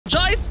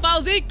Joyce,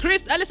 Fauzi,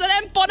 Chris, Alison,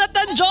 and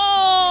Joynathan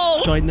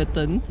Joe.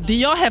 Joynathan, do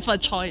you all have a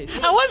choice?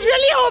 I was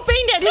really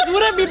hoping that this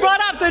wouldn't be brought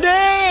up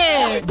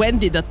today. When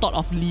did the thought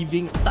of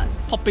leaving start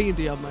popping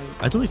into your mind?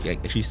 I don't know if you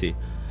can actually say.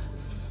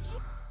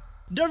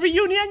 The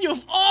reunion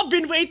you've all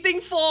been waiting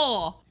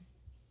for.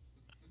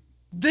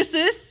 This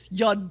is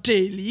your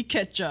daily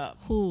catch-up.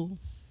 Who?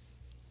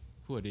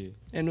 Who are they?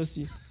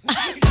 NOC.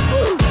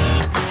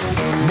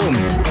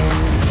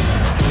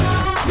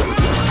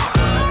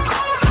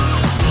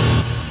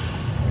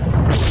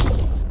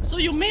 So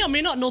you may or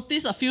may not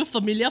notice a few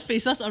familiar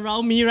faces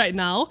around me right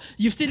now.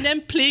 You've seen them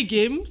play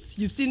games,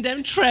 you've seen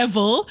them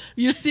travel,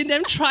 you've seen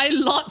them try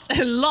lots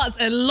and lots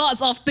and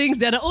lots of things.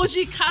 They're the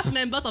OG cast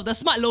members of the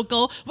Smart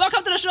Local.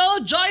 Welcome to the show,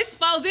 Joyce,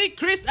 Fauzi,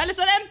 Chris,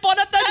 Alison, and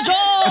Joynathan Joe.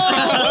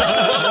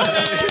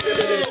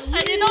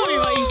 I didn't know we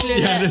were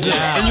included.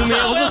 Yeah. And you may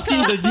have also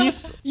seen the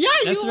news. Yeah,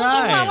 That's you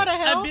right. also, what the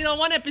hell? I've been on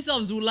one episode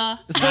of Zula.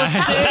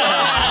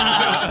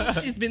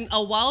 It's been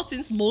a while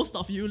since most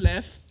of you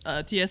left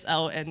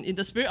TSL, and in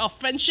the spirit of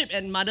friendship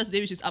and Mother's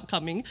Day, which is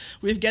upcoming,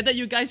 we've gathered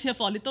you guys here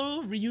for a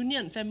little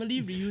reunion,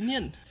 family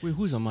reunion. Wait,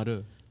 who's your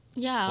mother?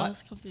 Yeah, What? I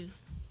was confused.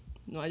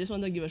 No, I just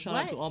want to give a shout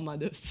out to all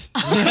mothers.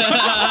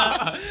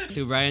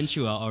 To Brian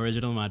Chu, our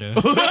original mother.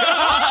 Shout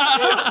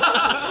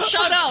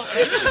out!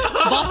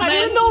 Boss I man.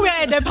 didn't know we were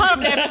at that part of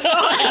the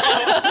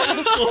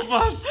episode. So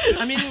fast.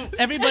 I mean,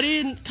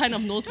 everybody kind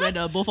of knows where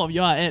the both of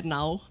you are at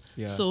now.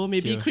 Yeah, So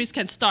maybe here. Chris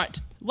can start.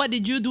 What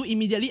did you do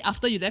immediately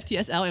after you left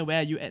TSL, and where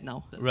are you at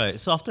now? Right,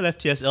 so after left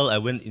TSL, I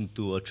went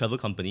into a travel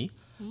company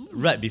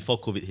right before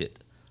COVID hit.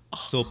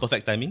 So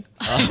perfect timing.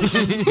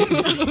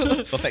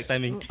 Perfect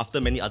timing. After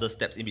many other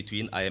steps in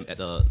between, I am at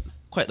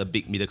quite a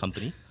big media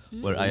company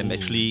where I am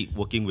actually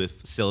working with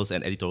sales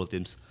and editorial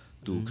teams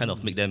to kind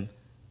of make them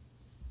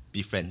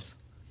be friends.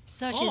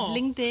 Search Oh. is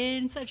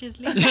LinkedIn, search is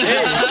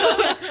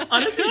LinkedIn.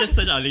 Honestly, just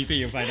search on LinkedIn,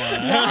 you'll find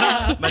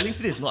out. My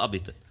LinkedIn is not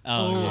updated.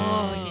 Oh, yeah.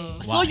 Oh,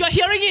 okay. So you're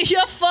hearing it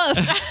here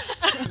first.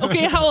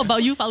 Okay, how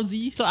about you,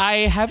 Fauzi? So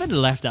I haven't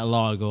left that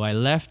long ago. I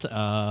left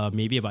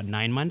maybe about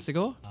 9 months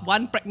ago.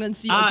 One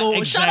pregnancy Ah,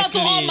 ago. Shout out to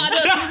all exactly.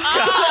 mothers.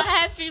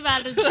 Happy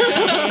Mother's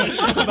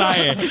Day.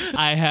 Bye.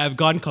 I have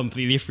gone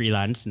completely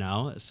freelance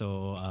now.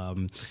 So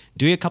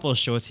doing a couple of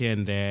shows here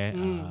and there,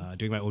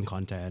 doing my own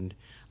content,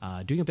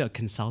 doing a bit of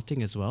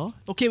consulting as well.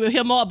 Okay, we'll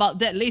hear more about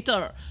that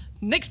later.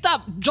 Next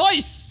up,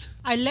 Joyce.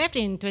 I left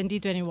in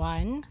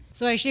 2021.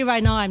 So actually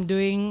right now I'm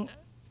doing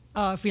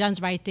freelance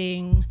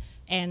writing,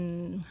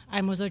 and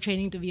I'm also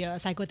training to be a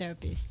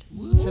psychotherapist.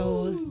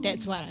 So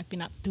that's what I've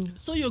been up to.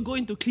 So you're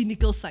going to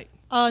clinical side.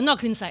 Not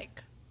clean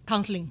psych,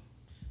 counselling.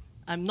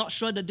 I'm not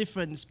sure the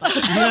difference, but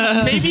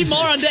maybe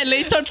more on that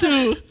later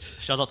too.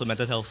 Shout out to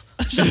mental health.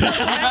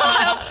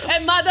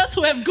 And mothers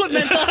who have good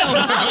mental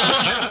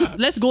health.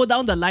 Let's go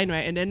down the line,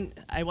 right? And then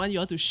I want you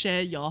all to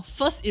share your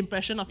first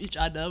impression of each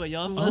other when you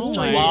all first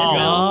joined TSL.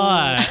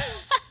 God.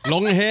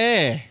 Long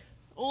hair.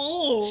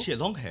 Oh, She had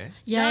long hair.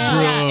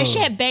 Yeah. And she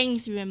had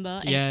bangs, remember?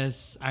 And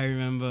Yes, I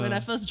remember. when I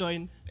first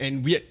joined.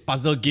 And weird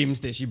puzzle games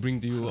that she bring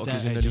to you That I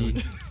occasionally.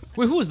 don't.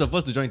 Wait, who was the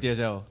first to join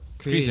TSL?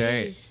 Chris.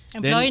 right?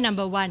 Employee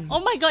number one.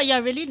 oh my god,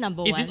 you're really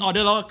number Is one. this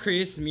order law?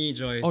 Chris, me,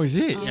 Joyce. Oh, is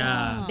it?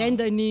 Yeah. Then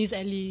Denise,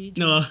 Ellie.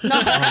 No.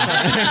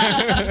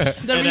 The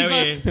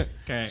reverse.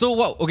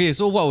 Okay.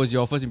 So what was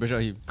your first impression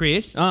of him?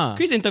 Chris? Ah.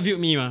 Chris interviewed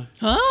me, ma.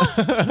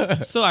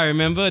 Huh? So I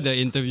remember the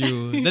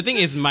interview. The thing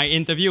is, my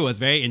interview was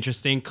very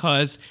interesting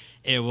because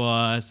it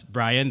was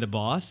Brian, the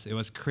boss, it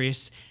was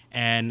Chris,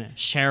 and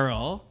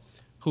Cheryl,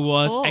 who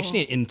was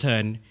actually an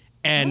intern.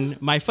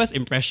 And my first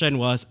impression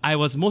was I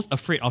was most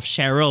afraid of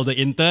Cheryl, the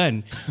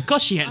intern,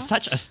 because she had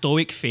such a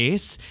stoic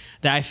face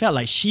that I felt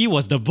like she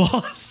was the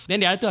boss. Then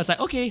the other two, I was like,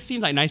 okay,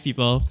 seems like nice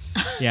people.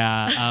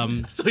 Yeah.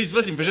 So his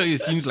first impression, it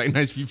seems like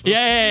nice people.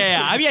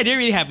 Yeah. I mean, I didn't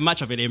really have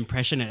much of an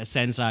impression in a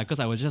sense, because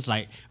I was just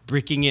like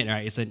bricking it,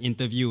 right? It's an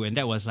interview, and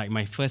that was like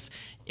my first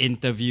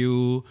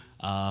interview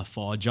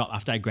for a job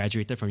after I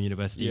graduated from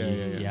university.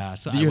 Yeah.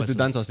 So Did I you have was to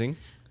like, dance or sing?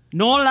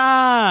 No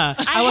lah.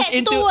 I was had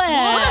into to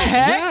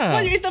Yeah.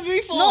 What are you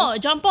interviewing for? No,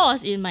 Jon Paul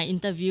was in my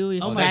interview with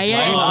that's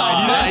Brian.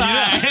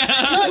 why.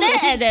 No, then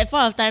at that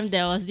point of time,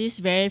 there was this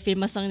very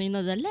famous song, you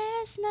know, the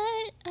last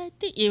night, I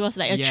think it was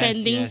like a Yes,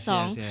 trending yes,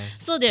 song. yes.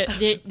 So they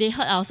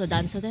heard I was a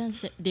dancer, then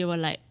they were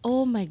like,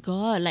 oh my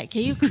god, like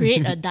can you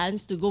create a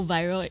dance to go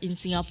viral in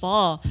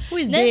Singapore? Who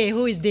is Then- they?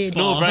 Who is they?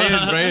 No,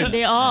 Brian.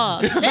 They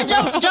all. Then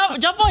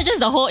Jon Paul,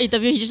 just the whole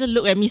interview, he just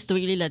looked at me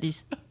stoically like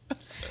this.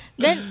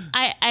 Then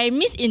I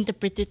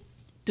misinterpreted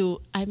to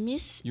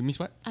You miss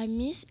what? I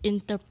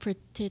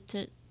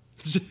misinterpreted.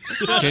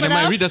 Okay, never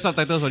mind. Read the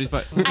subtitles for this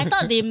part. I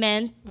thought they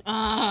meant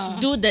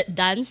do the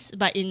dance,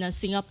 but in a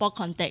Singapore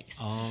context.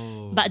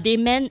 Oh. But they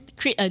meant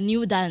create a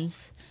new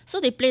dance.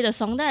 So they play the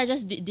song. Then I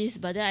just did this,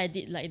 but then I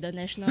did like the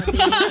national day,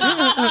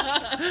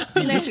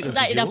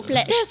 like the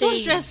pledge. That's so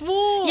thing.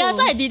 stressful. Yeah,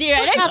 so I did it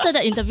right. Then after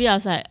the interview, I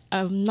was like,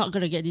 I'm not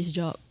gonna get this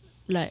job.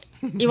 Like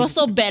it was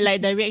so bad.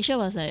 Like the reaction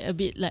was like a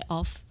bit like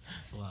off.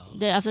 Wow.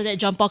 Then after that,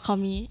 Jon Paul called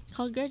me.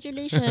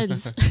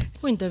 Congratulations.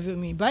 Who interviewed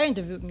me? Brian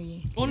interviewed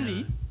me.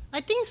 Only?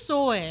 I think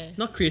so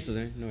Not Chris,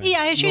 right? No. Yeah,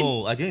 actually,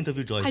 No, I didn't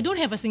interview Joyce. I don't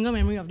have a single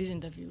memory of this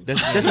interview. There's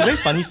a very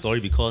funny story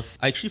because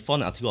I actually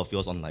found an article of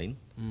yours online,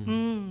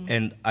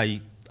 and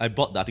I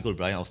brought the article to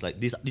Brian. I was like,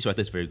 this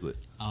writer is very good.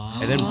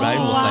 And then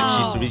Brian was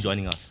like, she's really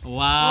joining us.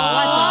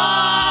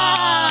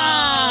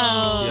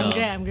 Wow.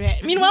 Yeah. I'm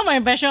glad. Meanwhile, my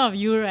impression of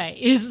you, right,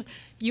 is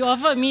you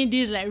offered me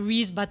this like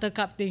Reese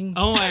Buttercup thing.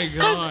 Oh my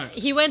god.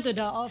 He went to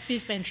the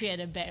office pantry at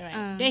the back,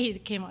 right? Then he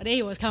came out. Then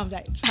he was kind of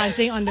like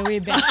dancing on the way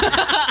back.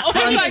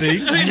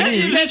 Dancing?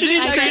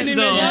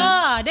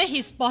 Yeah. Then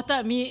he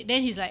spotted me.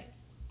 Then he's like,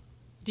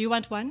 "Do you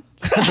want one?"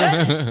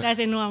 Then I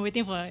said, "No, I'm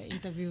waiting for an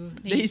interview."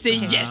 Then he say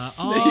yes.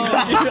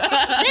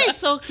 That is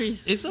so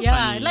Chris. It's so Yeah,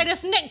 funny. like the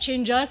snack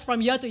changes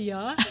from year to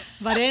year,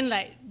 but then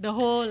like the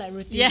whole like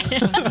routine. Yeah. is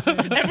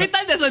consistent. Every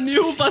time there's a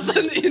new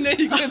person in there,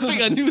 you can pick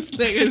a new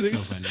snack. It's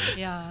so funny.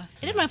 Yeah.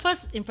 And then my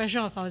first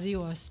impression of Fauzi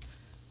was,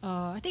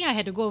 I think I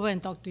had to go over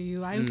and talk to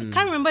you. I can't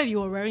remember if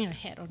you were wearing a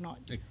hat or not.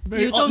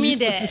 Very You told me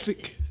oddly that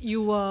specific.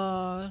 you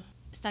were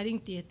studying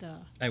theatre.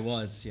 I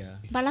was, yeah.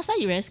 But last time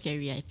you very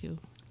scary, I feel.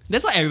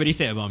 That's what everybody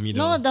said about me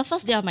though. No, the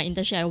first day of my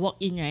internship, I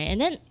walked in, right? And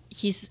then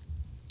his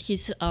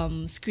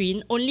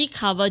screen only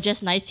cover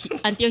just nice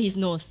until his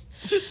nose.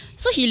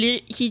 So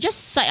he just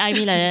side-eye me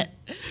like that.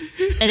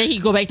 And then he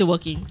go back to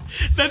working.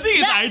 The thing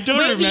is, I don't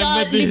with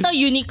remember your this. little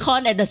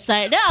unicorn at the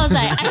side. Then I was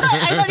like,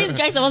 I thought this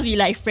guy's supposed to be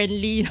like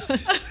friendly.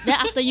 Then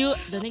after you,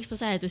 the next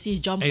person I had to see is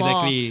Jon Paul.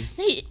 Exactly.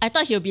 Then I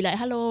thought he'll be like,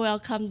 hello,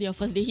 welcome to your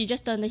first day. He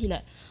just turned, then he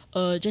like,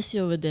 just sit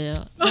over there.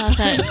 Then I was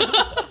like,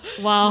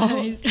 wow.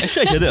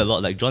 Actually, I hear that a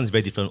lot. Like, John is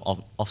very different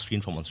off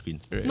screen from on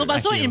screen. No, but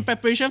so in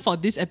preparation for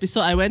this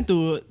episode, I went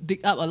to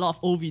dig up a lot of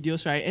old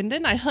videos, right? And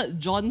then I heard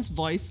John's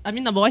voice. I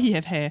mean, number one, he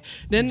have hair.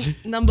 Then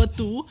number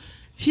two,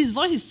 his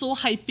voice is so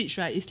high pitched,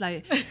 right? It's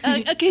like,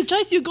 okay,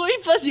 Joyce, you go in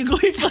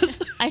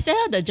first. I sent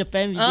her the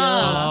Japan video.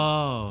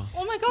 Oh.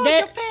 Oh my god,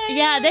 Then, Japan!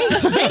 yeah,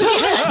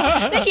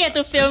 then he had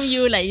to film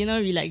you like, you know,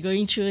 we like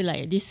going through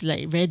like this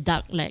like very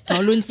dark like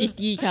Kowloon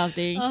City kind of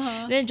thing.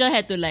 Then John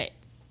had to like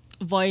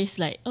voice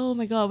like, oh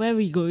my god, where are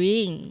we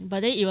going?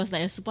 But then it was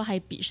like a super high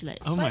pitch like.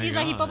 Oh But my it's god.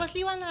 like he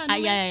purposely one lah. No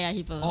meh? Yeah,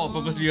 he purposely. Oh,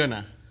 purposely one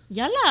ah?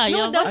 Yeah lah. No,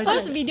 your the voice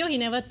first was- video he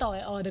never talk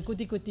at all. The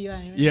kuti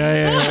one.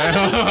 Yeah.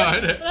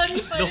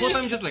 The whole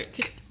time just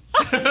like...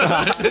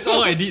 That's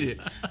all I did.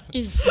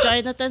 It's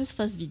Joynathan's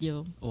first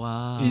video.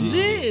 Wow. Is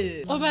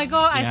it? Oh my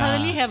god, I Yeah.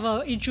 suddenly have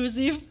an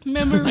intrusive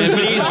memory.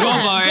 Please go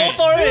for it.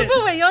 For it.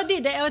 Remember when y'all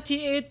did the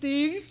LTA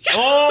thing?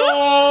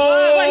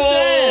 Oh! What is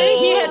that?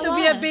 He had to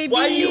be a baby.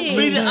 Why you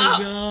bring it up?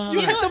 You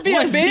have to be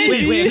a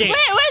baby. Wait.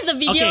 Where's the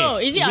video?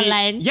 Okay, Is it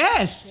online?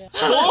 Yes.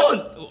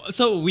 Don't!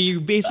 So we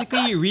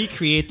basically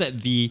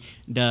recreated the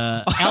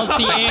LTA, the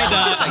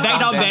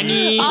backdown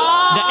Benny,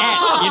 the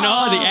ad. You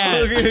know the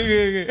ad.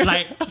 Okay.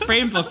 Like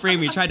frame for frame,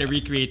 we tried to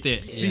recreate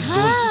it. Is it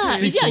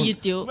on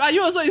YouTube? Are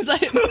you also inside?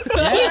 His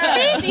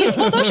face is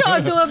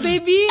photoshopped to a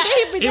baby. Then he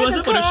It pretended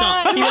wasn't to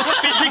Photoshop. cry. He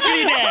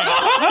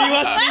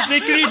was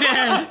physically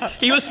there.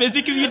 He was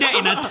physically there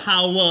in a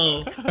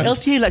towel.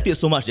 LTA liked it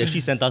so much, they actually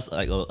sent us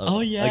like a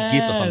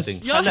gift or something.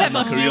 You all have a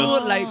Highlight my few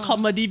career. like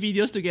comedy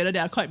videos together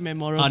that are quite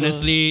memorable.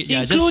 Honestly,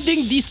 yeah, just-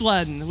 including this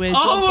one where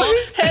Jon Paul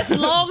has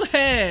long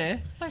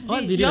hair. What's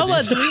What this? video You all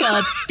is were this? doing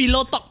a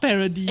pillow talk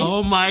parody.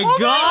 Oh my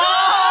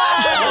god!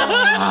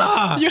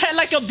 You had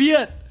like a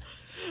beard.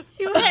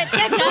 You had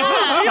that.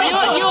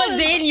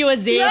 You were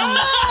Zayn.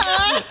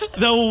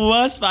 The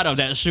worst part of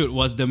that shoot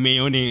was the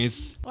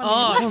mayonnaise.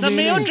 Oh, the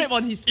mayo drip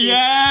on his face.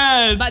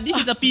 Yes! But this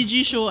is a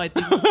PG show, I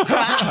think.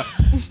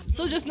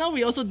 So just now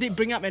we also did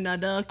bring up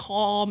another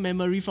core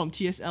memory from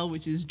TSL,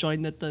 which is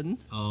Joynathan.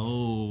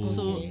 Oh.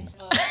 So,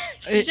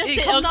 just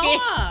said calm down okay.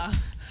 lah.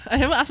 I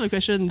haven't asked my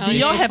question. Do Okay.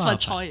 you all So have far a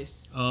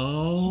choice?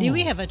 Oh. Did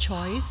we have a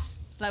choice?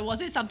 Like,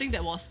 was it something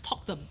that was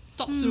talked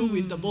through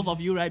with the both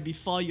of you, right,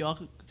 before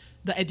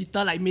the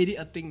editor like made it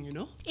a thing, you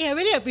know? Yeah, I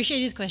really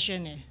appreciate this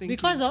question Thank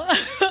because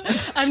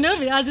I've never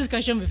been asked this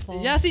question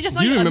before. Yeah, see, just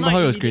now Do you remember how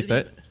it was annoyed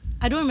immediately. created?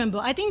 I don't remember.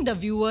 I think the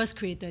viewers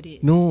created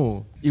it.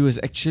 No, it was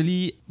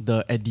actually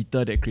the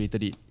editor that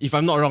created it. If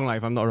I'm not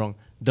wrong,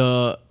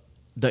 the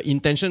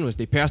intention was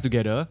they pair us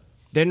together.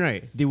 Then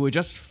right, they will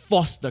just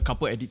force the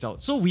couple edits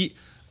out. So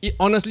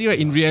honestly, right,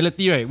 in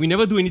reality, right, we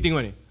never do anything,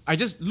 right. I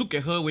just look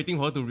at her, waiting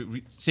for her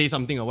to say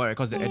something or what, right?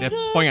 Because at that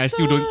point,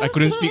 I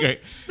couldn't speak,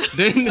 right.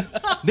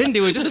 Then they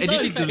will just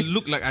edit it to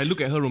look like I look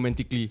at her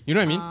romantically. You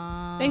know what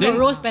I mean? Then got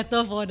rose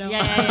petal for them.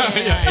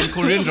 Yeah. And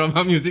Korean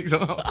drama music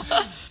somehow.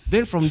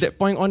 Then from that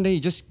point on, then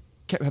it just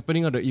kept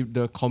happening.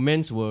 The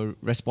comments were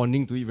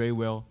responding to it very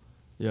well.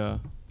 Yeah.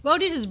 Well,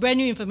 this is brand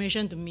new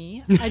information to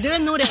me. I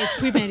didn't know that it's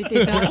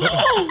premeditated.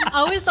 I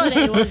always thought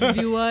that it was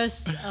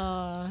viewers,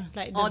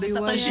 like the Oh, they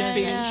started viewers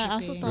shipping. Yeah, I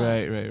also shipping.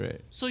 thought.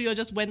 Right. So you all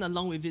just went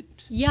along with it.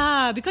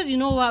 Yeah, because you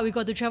know what? We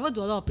got to travel to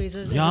a lot of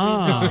places as a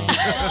Yeah. result.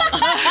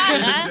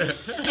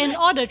 And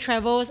all the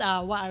travels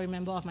are what I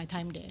remember of my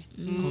time there.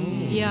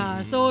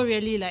 Yeah, so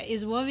really like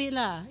it's worth it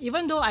lah.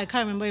 Even though I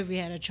can't remember if we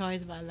had a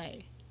choice, but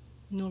like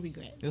no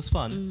regret. It was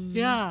fun.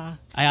 Yeah.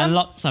 I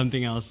unlocked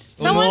something else.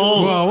 Someone.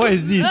 Wow, what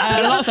is this? I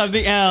unlocked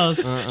something else.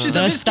 She's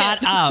a The bit scared.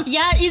 startup.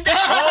 Yeah, is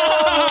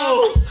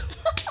that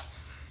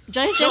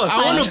Joyce just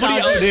I want to put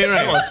it out there,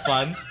 That right? was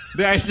fun.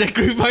 Then I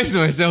sacrificed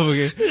myself,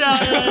 okay?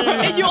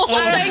 And you also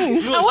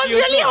sang. I was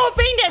really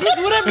hoping that this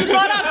wouldn't be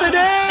brought up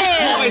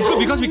today. Oh, it's good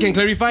because we can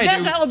clarify.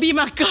 That's that why OB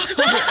marker.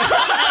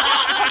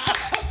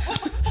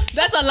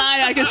 That's a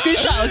lie. I can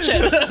screenshot our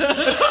chat. It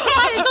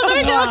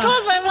totally didn't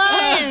cross my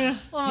mind.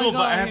 Oh my No, God.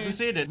 but I have to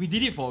say that we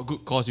did it for a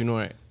good cause, you know,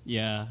 right?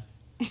 Yeah.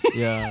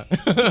 Yeah.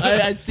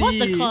 I see. what's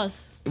the cause?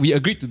 We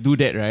agreed to do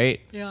that, right?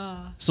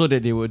 Yeah. So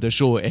that the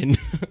show will end.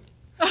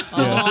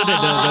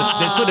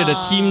 Yeah, so that the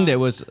team that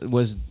was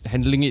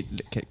handling it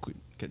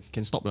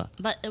can stop lah.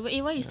 But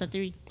why you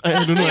stuttering?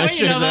 I don't know. I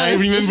stressed. I'm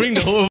remembering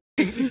the whole.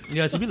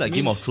 Yeah, it's a bit like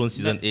Game of Thrones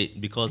season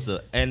 8 because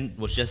the end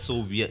was just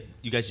so weird.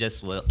 You guys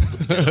just were.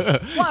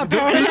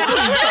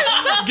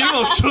 Game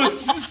of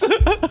Thrones.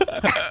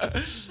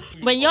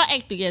 When you all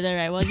act together,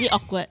 right? Was it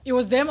awkward? It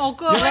was damn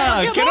awkward.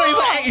 Yeah, cannot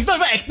even act. It's not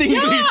even acting.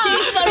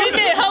 Sorry,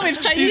 mate. How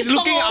with Chinese He's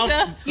looking songs?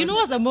 out. You know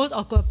what's the most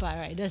awkward part,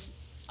 right?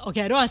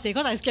 Okay, I don't want to say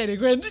because I'm scared they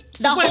go and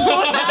The whole is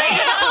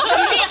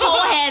it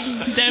whole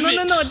hand? Damn it.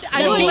 No.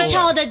 I The don't J even.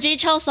 Chow, the J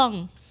Chow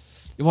song.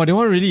 Wow, they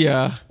want really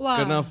Wow.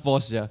 kena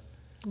force yeah.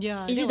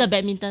 Yeah. Is that it the was-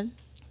 badminton?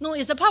 No,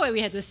 it's the part where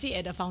we had to sit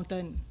at the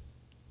fountain.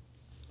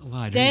 Wow,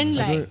 I don't Then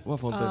know. I like, don't- what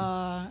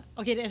fountain?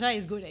 okay, that's why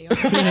it's good that you.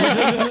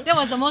 That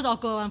was the most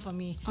awkward one for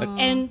me.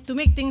 And to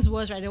make things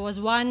worse, right, there was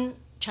one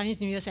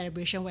Chinese New Year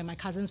celebration where my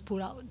cousins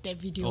pulled out that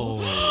video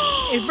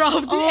in front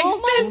of the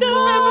extended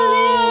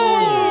family.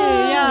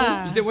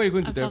 Yeah. Is that why you're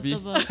going to therapy?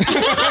 Uncomfortable.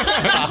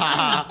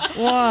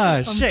 Wow,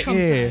 I'm shag eh.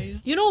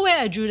 traumatized. You know where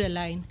I drew the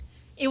line?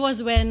 It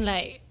was when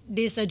like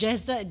they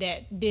suggested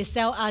that they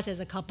sell us as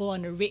a couple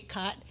on the red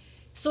card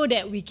so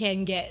that we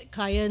can get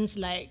clients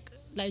like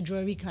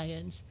jewelry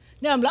clients.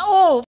 Then I'm like,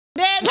 oh,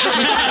 that.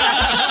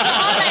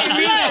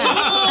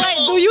 like,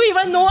 do you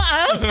even know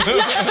us?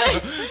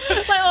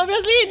 Like,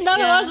 obviously,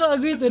 none of us will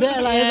agree to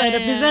that. Like, it's like the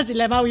business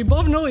dilemma. We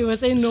both know we will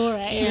say no,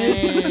 right?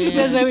 Yeah.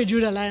 That's where we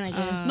drew the line, I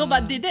guess. No,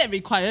 but did that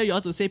require you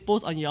all to say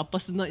post on your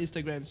personal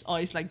Instagrams? Or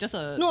it's like just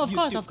a No, of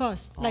YouTube?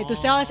 course. Like to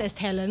sell us as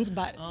talents,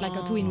 but like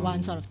a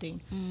 2-in-1 sort of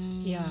thing.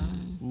 Yeah.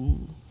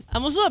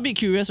 I'm also a bit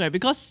curious, right?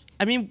 Because,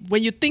 I mean,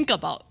 when you think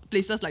about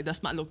places like the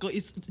Smart Local,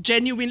 it's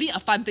genuinely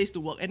a fun place to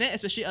work. And then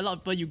especially a lot of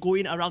people, you go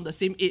in around the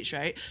same age,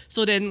 right?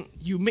 So then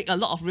you make a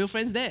lot of real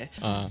friends there.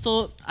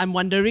 So I'm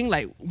wondering,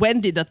 like,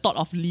 when did the thought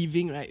of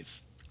leaving, right,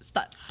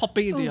 start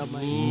popping into your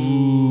mind?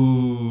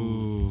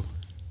 Ooh.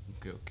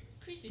 Okay.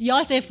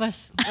 Yours say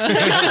first.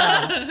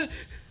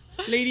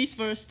 Ladies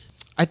first.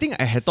 I think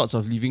I had thoughts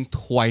of leaving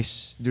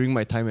twice during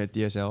my time at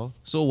TSL.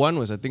 So one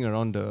was I think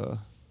around the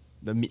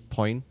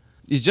midpoint.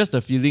 It's just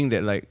the feeling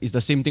that like it's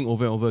the same thing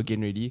over and over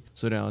again already.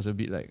 So then I was a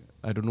bit like,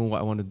 I don't know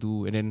what I want to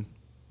do, and then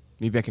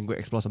maybe I can go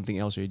explore something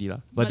else already lah.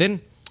 But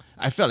then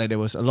I felt like there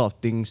was a lot of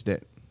things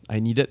that I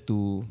needed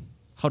to,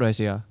 how do I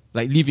say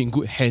like leave in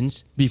good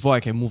hands before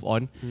I can move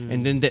on.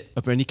 And then that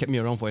apparently kept me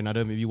around for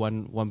another maybe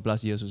one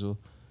plus years or so.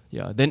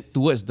 Yeah. Then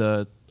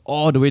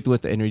all the way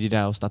towards the end already,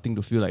 then I was starting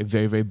to feel like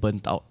very, very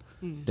burnt out.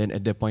 Then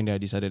at that point I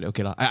decided,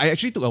 okay lah. I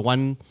actually took a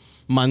 1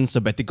 month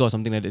sabbatical or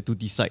something like that to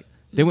decide.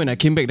 Then when I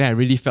came back, then I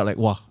really felt like,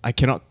 wow, I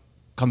cannot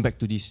come back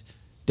to this.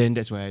 Then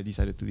that's why I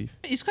decided to leave.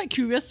 It's quite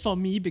curious for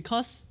me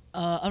because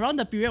around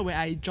the period where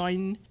I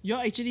joined, you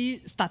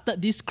actually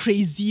started this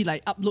crazy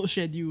like upload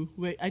schedule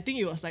where I think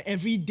it was like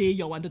every day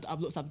you wanted to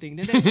upload something.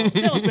 Then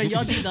that was when you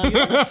all did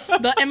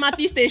the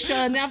MRT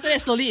station. Then after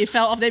that, slowly it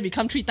fell off. Then it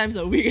become 3 times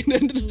a week.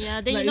 And then,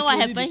 Yeah, then like, you know what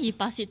slowly happened? He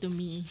passed it to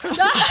me.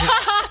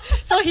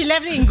 So he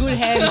left it in good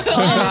hands.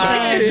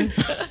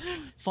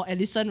 For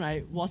Alison,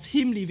 right, was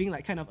him leaving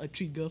like kind of a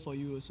trigger for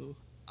you also?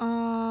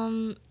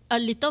 A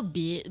little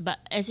bit, but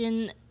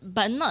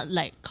not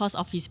like cause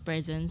of his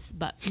presence,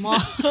 but more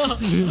Because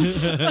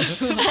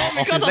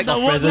of the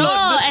work.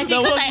 no, as in the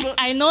because workload.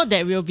 I know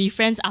that we'll be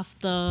friends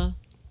after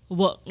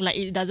work. Like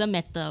it doesn't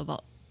matter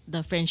about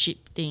the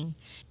friendship thing.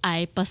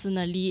 I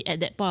personally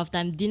at that point of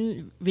time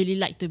didn't really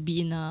like to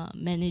be in a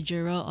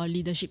managerial or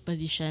leadership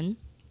position.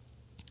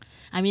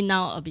 I mean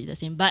now a bit the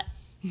same, but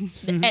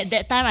at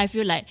that time I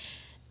feel like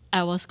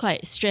I was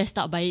quite stressed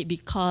out by it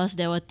because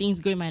there were things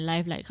going in my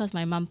life, like because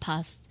my mom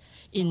passed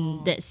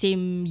in that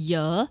same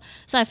year.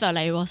 So I felt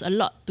like it was a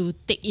lot to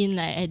take in.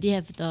 Like I didn't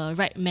have the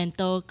right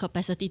mental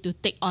capacity to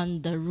take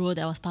on the role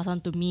that was passed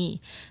on to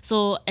me.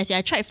 So as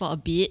I tried for a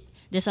bit,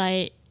 that's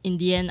why in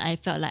the end I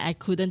felt like I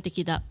couldn't take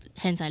it up.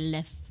 Hence I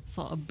left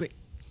for a break.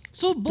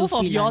 So both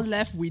of y'all freelance.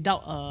 left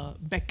without a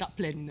backup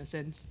plan in a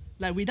sense,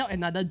 like without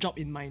another job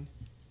in mind.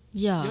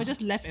 Yeah. You all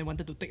just left and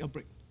wanted to take a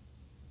break.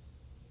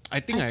 I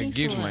think I I think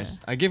gave so,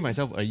 I gave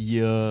myself a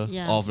year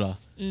Yeah. off lah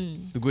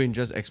to go and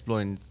just explore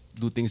and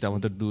do things that I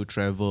wanted to do,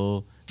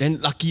 travel.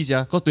 Then lucky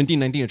cause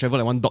 2019 I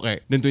traveled like one dog,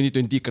 right? Then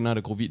 2020 kena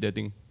the COVID that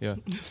thing. Yeah.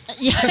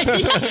 yeah.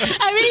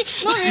 I really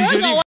no. It's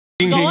Remember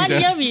really got one sia.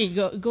 year we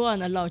go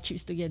on a lot of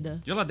trips together.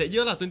 Yeah lah, that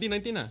year lah,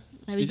 2019 lah.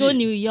 Like we Is go it?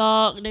 New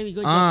York, then we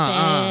go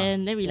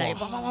Japan, then we like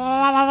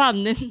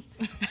and then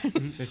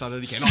They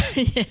suddenly cannot.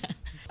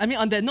 I mean,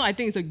 on that note, I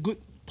think it's a good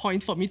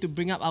point for me to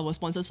bring up our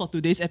sponsors for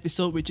today's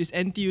episode, which is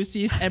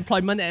NTUC's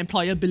Employment and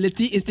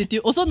Employability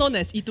Institute, also known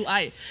as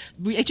E2I.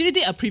 We actually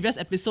did a previous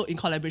episode in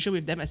collaboration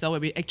with them as well, where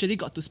we actually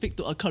got to speak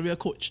to a career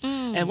coach.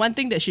 And one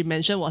thing that she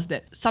mentioned was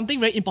that something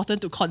very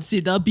important to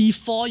consider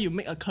before you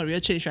make a career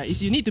change, right,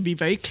 is you need to be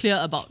very clear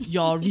about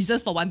your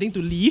reasons for wanting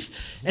to leave.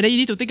 And then you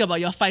need to think about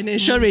your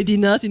financial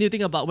readiness. You need to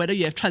think about whether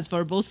you have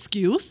transferable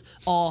skills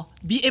or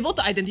be able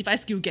to identify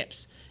skill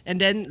gaps. And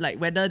then like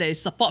whether there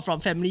is support from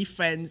family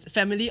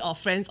or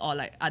friends or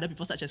like other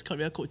people such as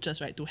career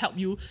coaches, right, to help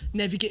you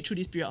navigate through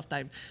this period of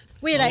time.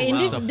 Wait, like in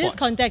this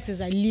context, is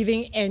like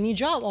leaving any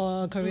job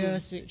or a career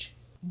switch?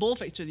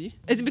 Both actually.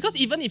 It's because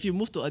even if you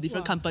move to a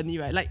different company,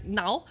 right, like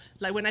now,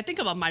 like when I think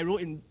about my role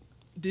in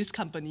this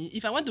company,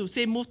 if I want to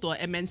say move to a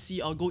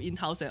MNC or go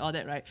in-house and all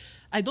that, right,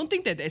 I don't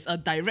think that there's a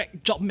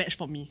direct job match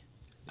for me.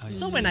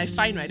 So when I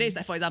find, right, it's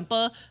like, for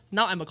example,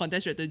 now I'm a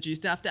content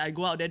strategist, then after I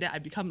go out there, then I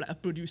become like a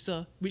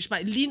producer, which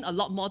might lean a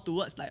lot more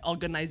towards like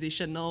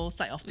organizational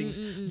side of things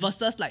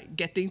versus like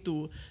getting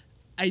to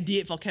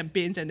ideate for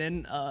campaigns and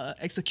then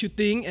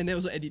executing and then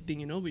also editing,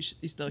 you know, which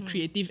is the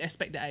creative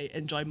aspect that I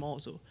enjoy more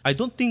also. I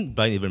don't think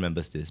Brian even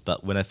remembers this,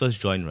 but when I first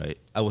joined, right,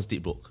 I was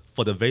deep broke.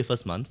 For the very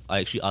first month, I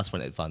actually asked for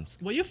an advance.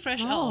 Were you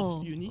fresh out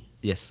of uni?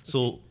 Yes.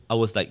 So I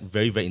was like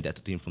very, very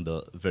indebted to him from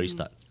the very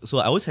start. So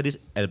I always had this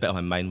at the back of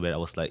my mind where I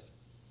was like,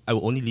 I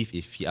will only leave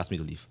if he asked me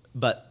to leave.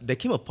 But there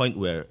came a point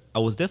where I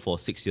was there for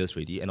 6 years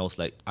already, and I was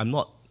like, I'm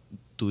not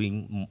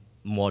doing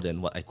more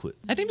than what I could.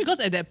 I think because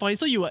at that point,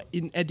 so you were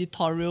in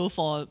editorial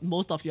for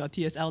most of your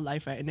TSL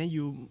life, right? And then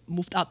you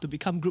moved up to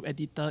become group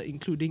editor,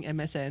 including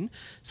MSN.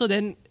 So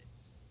then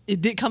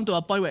it did come to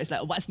a point where it's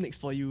like, what's next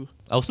for you?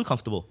 I was so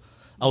comfortable.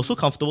 I was so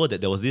comfortable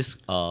that there was this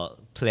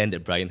plan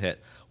that Brian had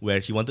where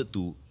he wanted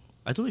to,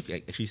 I don't know if he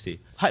actually say,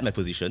 hide my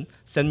position,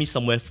 send me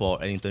somewhere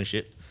for an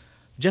internship,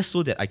 just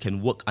so that I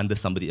can work under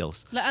somebody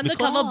else. Like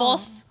undercover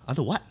boss?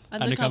 Under what?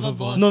 Undercover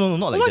boss. No,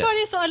 not like that. Oh my god,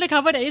 it's so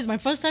undercover that is my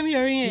first time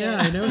hearing it. Yeah,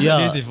 I never heard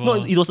Yeah, this before.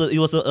 no, it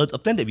was a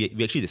plan that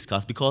we actually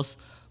discussed, because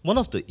one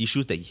of the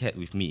issues that he had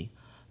with me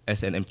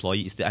as an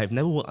employee is that I've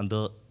never worked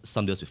under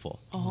somebody else before.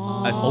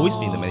 I've always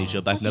been the manager,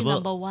 but I've never...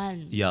 number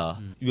one. Yeah.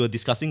 We were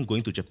discussing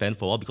going to Japan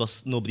for a while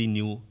because nobody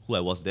knew who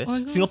I was there. Oh my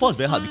God, Singapore so is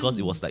very hard fun. because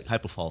it was like high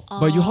profile.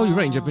 But how you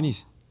write in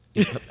Japanese?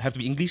 It have to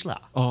be English lah.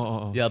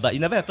 Oh. Yeah, but it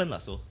never happened lah,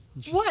 so...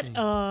 What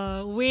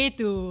a way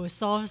to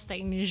solve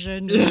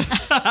stagnation.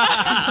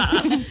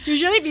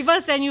 Usually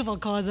people send you for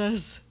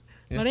courses.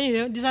 But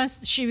then this one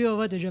ship you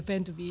over to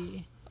Japan to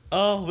be...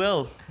 Oh,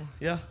 well,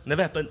 yeah,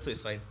 never happened, so it's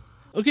fine.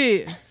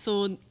 Okay,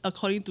 so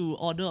according to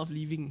order of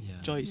leaving,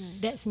 Joyce.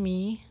 That's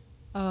me.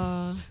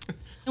 And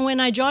when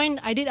I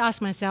joined, I did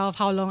ask myself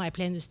how long I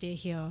plan to stay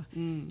here.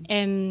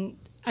 And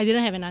I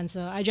didn't have an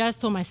answer. I just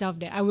told myself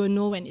that I will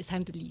know when it's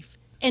time to leave.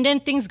 And then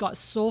things got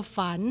so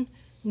fun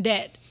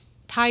that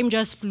time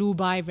just flew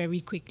by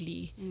very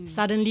quickly.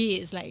 Suddenly,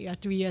 it's like you're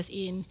 3 years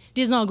in.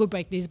 This is not a good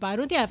practice, but I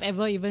don't think I've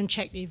ever even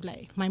checked if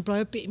like my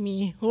employer paid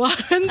me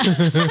once.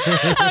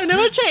 I've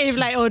never checked if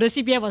like, the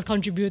CPF was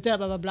contributed,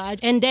 blah, blah, blah.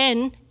 And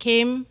then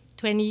came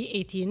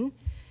 2018.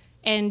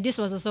 And this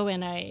was also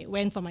when I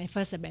went for my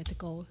first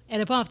sabbatical. At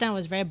the point of time, I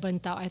was very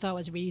burnt out. I thought I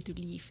was ready to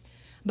leave.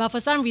 But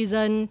for some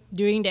reason,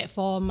 during that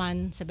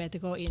 4-month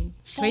sabbatical in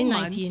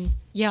 2019,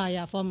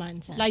 4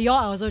 months. Like y'all,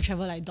 I also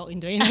traveled like dog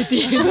in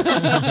 2019.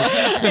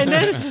 And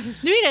then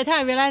during that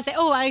time, I realized that,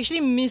 I actually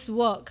miss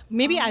work.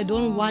 Maybe I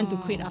don't want to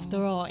quit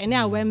after all. And then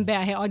I went back,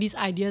 I had all these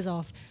ideas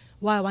of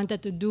what I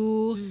wanted to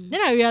do. Then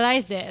I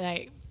realized that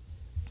like,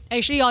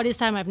 actually all this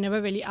time, I've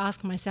never really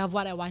asked myself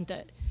what I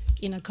wanted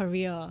in a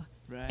career.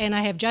 Right. And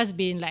I have just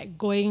been like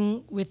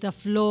going with the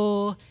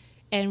flow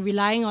and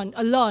relying on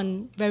a lot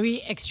on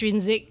very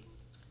extrinsic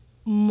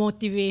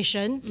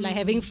motivation, like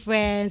having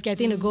friends,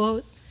 getting to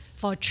go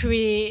for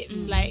trips,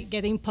 like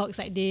getting perks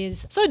like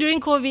this. So during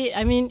COVID,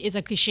 I mean, it's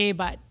a cliche,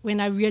 but when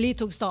I really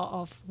took stock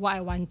of what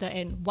I wanted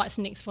and what's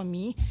next for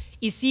me,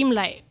 it seemed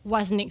like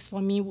what's next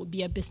for me would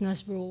be a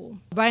business role.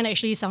 Brian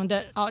actually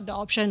sounded out the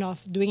option of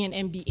doing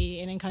an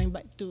MBA and then coming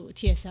back to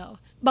TSL.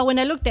 But when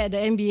I looked at the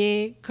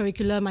MBA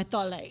curriculum, I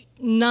thought like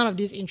none of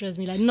this interests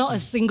me, like not a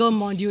single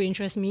module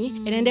interests me.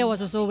 And then that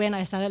was also when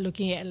I started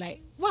looking at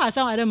like, what are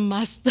some other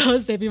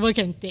masters that people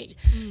can take?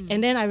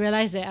 And then I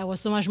realized that I was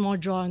so much more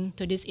drawn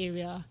to this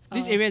area.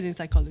 This area is in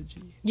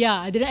psychology. Yeah,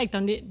 I didn't act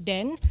on it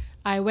then.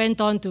 I went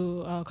on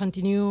to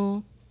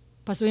continue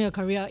pursuing a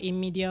career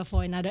in media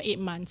for another 8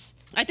 months.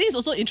 I think it's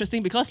also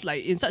interesting because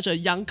like in such a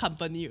young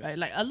company, right,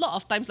 like a lot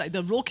of times like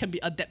the role can be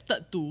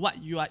adapted to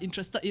what you are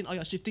interested in or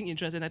your shifting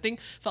interest. And I think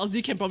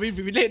Fauzi can probably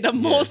relate the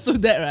most to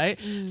that, right?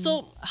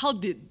 So how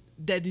did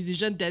that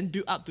decision then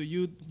build up to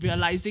you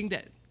realizing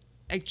that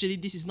actually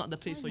this is not the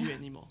place for you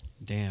anymore?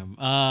 Damn.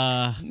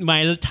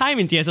 My time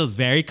in TSL is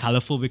very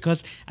colorful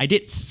because I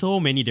did so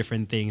many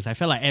different things. I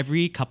felt like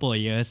every couple of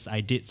years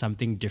I did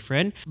something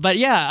different. But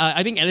yeah,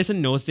 I think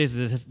Alison knows this.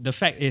 The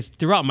fact is,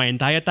 throughout my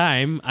entire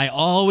time, I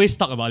always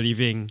talk about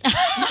leaving.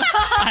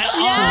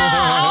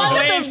 I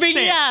wanted to bring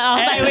it up. I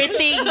was like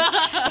waiting.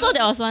 So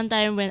there was one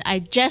time when I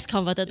just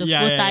converted to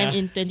full time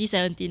in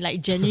 2017,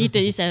 like January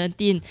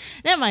 2017.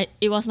 Then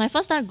it was my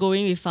first time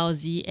going with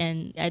Fauzi,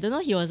 and I don't know,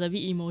 he was a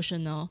bit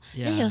emotional.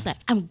 Then he was like,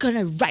 I'm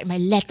gonna write my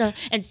letter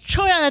and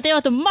throw it on the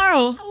table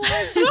tomorrow. Oh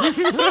my God.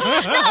 Then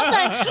I was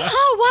like,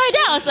 huh, why?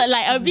 Then I was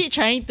like a bit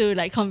trying to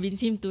like convince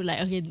him to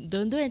like, okay,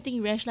 don't do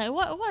anything rash. Like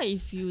what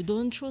if you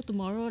don't throw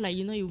tomorrow? Like,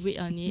 you know, you wait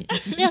on it.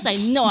 Then I was like,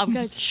 no, I'm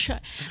gonna throw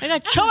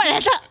my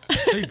letter.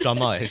 Very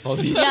drama,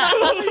 Fauzi. Yeah.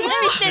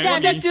 Then we stayed there.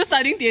 Was he still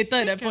studying theatre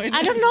at that point?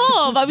 I don't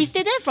know, but we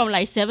stayed there from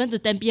like 7 to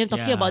 10 p.m.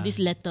 talking about this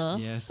letter.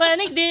 Yes. But the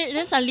next day,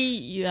 then suddenly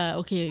you are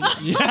okay again.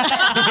 It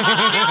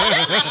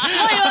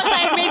was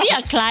like maybe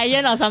a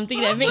client or something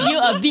that made you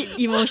a bit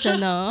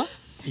emotional.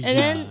 And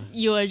then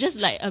you were just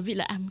like a bit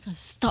like, I'm gonna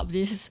stop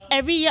this.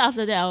 Every year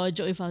after that, I would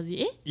joke with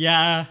Fauzi.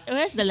 Yeah.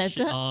 Where's the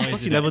letter?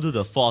 Because you never do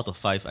the 4 out of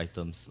 5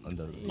 items on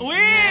the.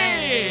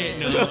 Wait!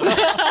 No.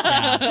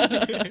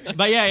 Yeah.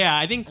 But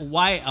I think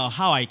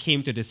how I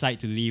came to decide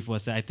to leave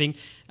was that I think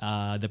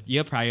the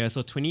year prior,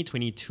 so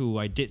 2022,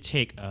 I did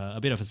take a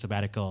bit of a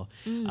sabbatical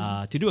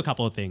to do a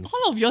couple of things.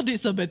 All of y'all did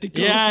sabbaticals.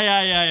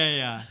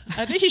 Yeah.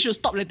 I think he should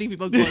stop letting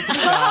people go.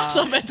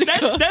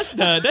 Sabbatical.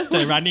 That's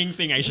the running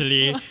thing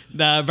actually.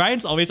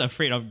 Brian's always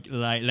afraid of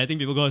like letting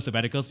people go on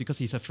sabbaticals because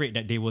he's afraid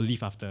that they will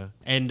leave after.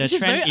 And the Which is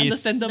trend very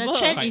understandable. The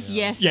trend is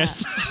yes.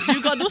 Yes.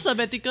 You got do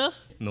sabbatical?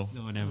 No.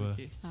 No, never.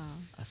 Okay.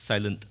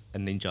 Silent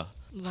and ninja.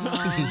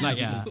 Wow. But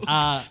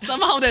yeah.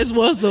 Somehow that's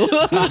worse though.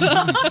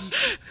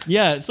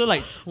 Yeah, so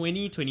like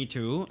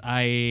 2022,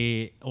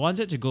 I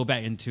wanted to go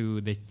back into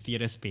the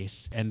theatre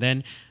space. And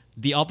then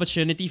the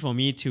opportunity for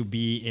me to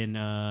be in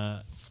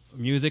a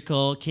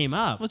musical came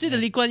up. Was it the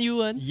Lee Kuan Yew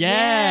one?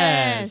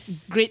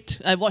 Yes. Great.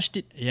 I watched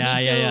it.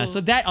 Yeah.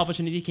 So that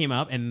opportunity came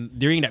up, and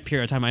during that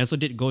period of time, I also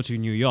did go to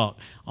New York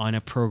on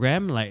a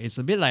program. Like it's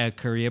a bit like a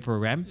career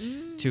program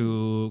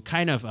to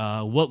kind of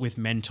work with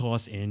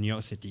mentors in New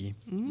York City.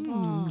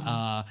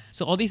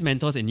 So all these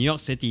mentors in New York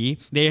City,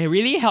 they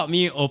really helped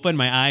me open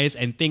my eyes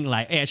and think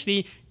like, hey,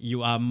 actually,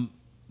 you are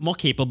more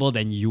capable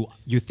than you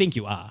think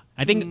you are.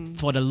 I think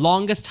for the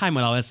longest time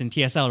when I was in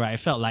TSL, right, I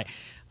felt like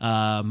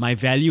my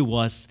value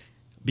was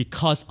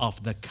because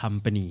of the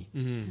company,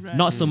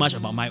 not so much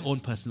about my own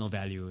personal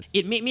value.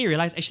 It made me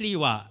realize actually,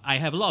 I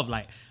have a lot of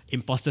like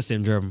imposter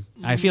syndrome.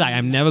 I feel like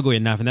I'm never good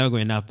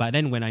enough. But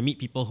then when I meet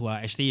people who are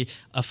actually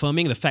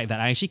affirming the fact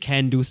that I actually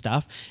can do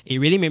stuff, it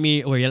really made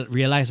me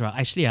realize, right,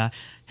 actually,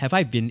 have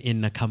I been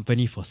in a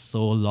company for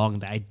so long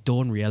that I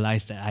don't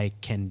realize that I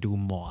can do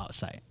more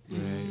outside?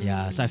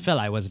 Yeah, so I felt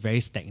like I was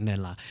very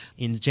stagnant.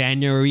 In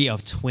January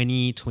of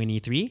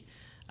 2023,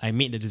 I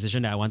made the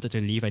decision that I wanted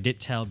to leave. I did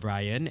tell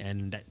Brian,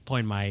 and at that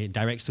point my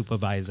direct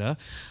supervisor,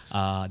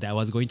 that I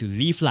was going to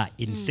leave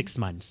in 6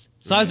 months.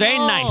 So I was very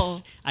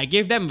nice. I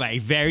gave them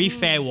like very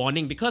fair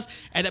warning because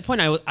at that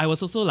point I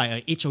was also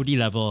like a HOD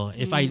level.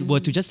 If I were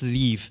to just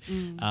leave,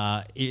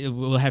 it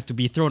will have to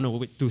be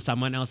thrown to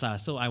someone else.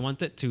 So I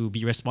wanted to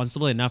be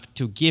responsible enough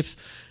to give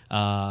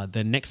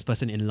the next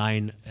person in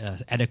line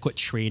adequate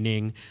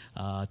training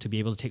to be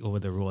able to take over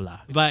the role.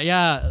 But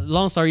yeah,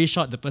 long story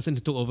short, the person who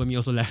took over me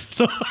also left.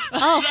 So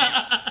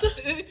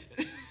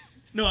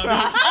no, I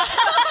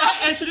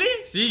mean, actually,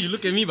 See, you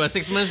look at me, but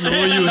 6 months, no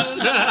use.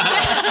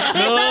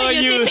 No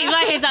use. 6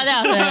 months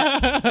after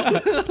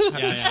that.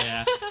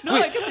 yeah. No,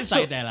 I guess it's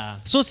like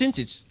that. So since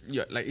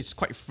it's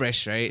quite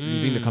fresh, right?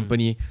 Leaving the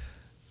company,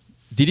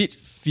 did it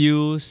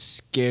feel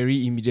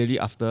scary immediately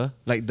after?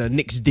 Like the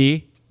next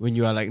day when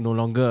you are like no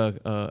longer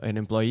an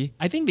employee?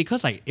 I think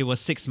because like it was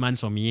 6 months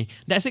for me,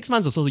 that 6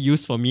 months was also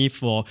used for me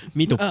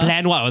to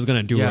plan what I was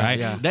gonna do, right?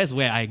 Yeah. That's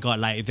where I got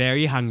like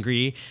very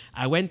hungry.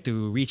 I went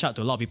to reach out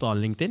to a lot of people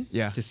on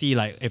LinkedIn to see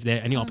like if there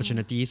are any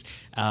opportunities,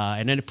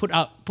 and then put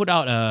out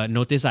a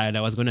notice that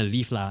I was gonna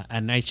leave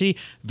and actually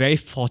very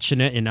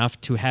fortunate enough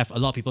to have a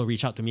lot of people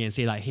reach out to me and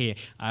say like, hey,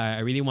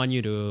 I really want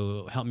you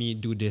to help me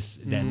do this,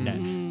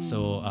 that.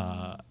 So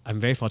I'm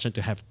very fortunate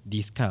to have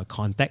these kind of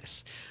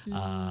contacts.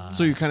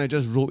 So you kind of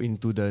just roll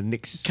into the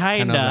next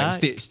Kinda. kind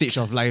of like stage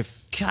of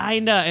life.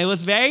 Kinda. It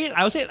was very,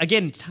 I would say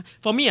again,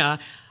 for me, I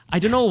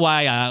don't know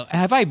why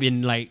have I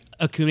been like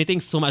accumulating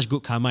so much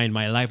good karma in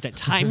my life that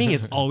timing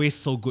is always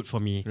so good for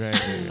me.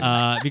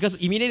 Right. Because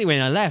immediately when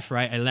I left,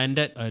 right, I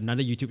landed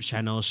another YouTube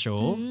channel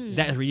show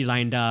that really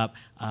lined up.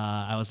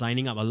 I was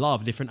lining up a lot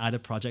of different other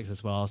projects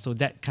as well. So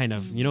that kind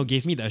of,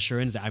 gave me the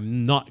assurance that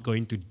I'm not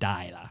going to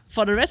die.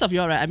 For the rest of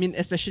you all, right, I mean,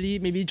 especially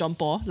maybe Jon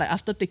Paul, like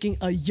after taking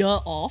a year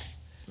off,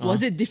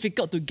 was it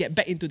difficult to get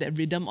back into that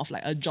rhythm of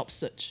like a job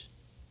search?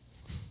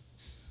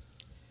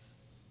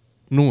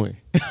 No way.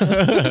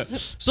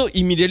 So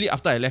immediately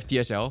after I left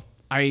TSL,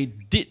 I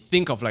did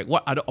think of like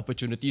what other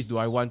opportunities do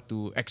I want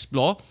to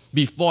explore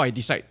before I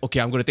decide,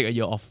 okay, I'm going to take a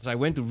year off. So I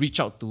went to reach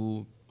out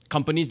to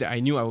companies that I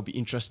knew I would be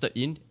interested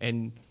in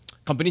and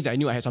companies that I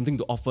knew I had something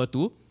to offer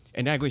to.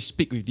 And then I go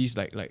speak with these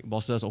like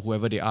bosses or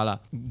whoever they are.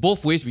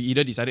 Both ways, we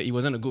either decided it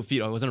wasn't a good fit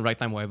or it wasn't the right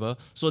time, whatever.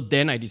 So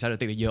then I decided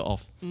to take a year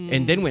off.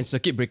 And then when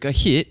circuit breaker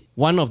hit,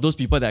 one of those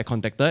people that I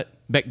contacted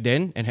back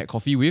then and had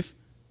coffee with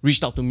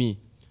reached out to me.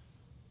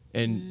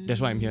 And that's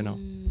why I'm here now.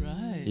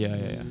 Right.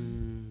 Yeah.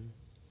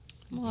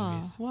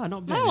 Wow,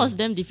 not bad. Mine was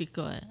damn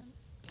difficult.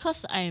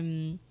 Because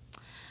I'm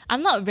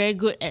not very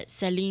good at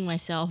selling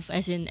myself,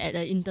 as in at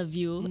an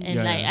interview. And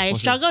Yeah, like yeah, I for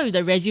struggle with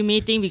the resume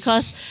thing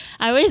because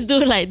I always do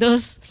like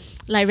those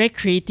like very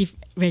creative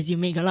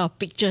resume, got a lot of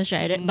pictures,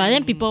 right? But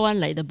then people want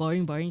like the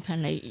boring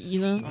kind, like, you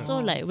know. So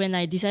like when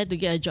I decided to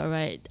get a job,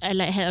 right, I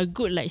like had a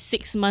good like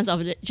 6 months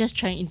of just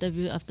trying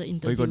interview after Oh,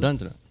 interview. you got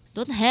dance or not?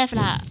 Don't have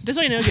lah. That's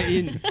why you never get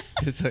in.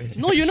 That's why.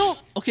 No, you know,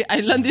 okay, I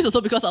learned this also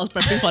because I was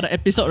prepping for the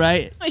episode,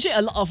 right? Actually,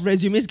 a lot of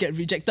resumes get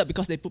rejected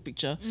because they put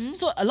picture.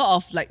 So a lot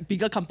of like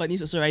bigger companies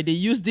also, right, they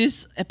use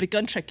this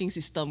applicant tracking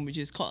system, which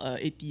is called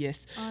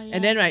ATS. Oh, yeah.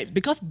 And then, right,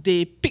 because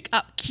they pick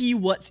up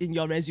keywords in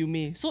your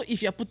resume. So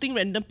if you're putting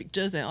random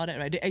pictures and all that,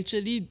 right, they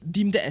actually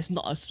deem that as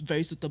not a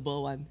very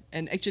suitable one.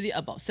 And actually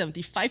about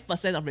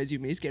 75% of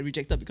resumes get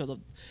rejected because of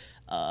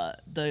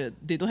they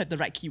don't have the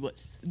right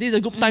keywords. This is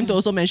a good time to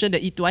also mention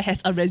that E2I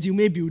has a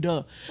resume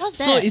builder. What's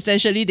So that?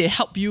 essentially they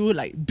help you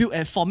like build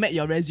and format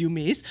your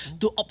resumes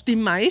to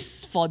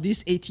optimize for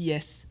this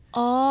ATS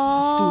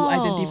Oh. to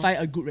identify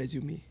a good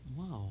resume.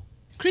 Wow.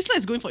 Chris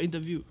is going for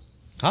interview.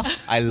 Huh?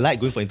 I like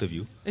going for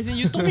interview. As in,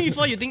 you told me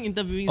before you think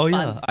interviewing is Oh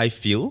fun. yeah, I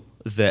feel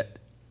that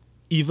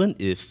even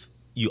if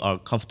you are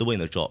comfortable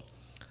in a job,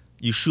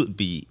 you should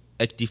be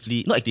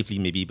not actively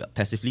maybe, but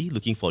passively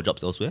looking for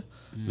jobs elsewhere.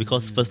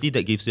 Because firstly,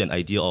 that gives you an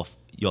idea of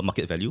your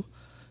market value.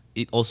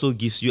 It also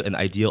gives you an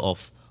idea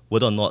of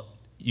whether or not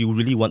you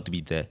really want to be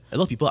there. A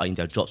lot of people are in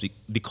their jobs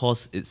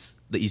because it's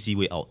the easy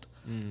way out.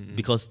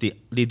 Because they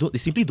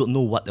simply don't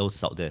know what else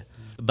is out there.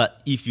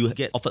 But if you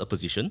get offered a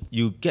position,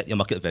 you get your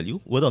market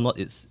value. Whether or not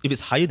if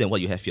it's higher than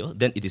what you have here,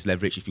 then it is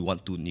leverage if you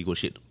want to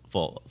negotiate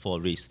for a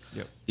raise.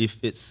 Yep. If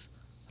it's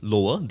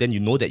lower, then you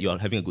know that you are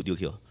having a good deal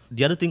here.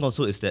 The other thing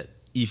also is that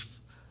if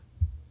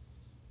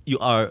you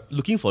are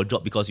looking for a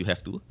job because you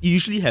have to, you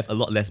usually have a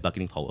lot less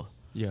bargaining power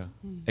Yeah.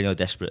 and you're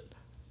desperate.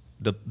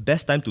 The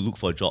best time to look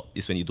for a job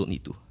is when you don't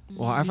need to.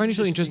 Well, I find it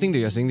so interesting that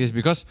you're saying this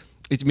because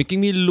it's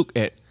making me look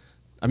at,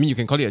 I mean, you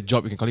can call it a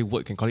job, you can call it work,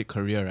 you can call it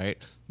career, right?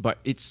 But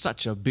it's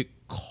such a big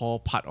core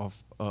part of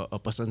a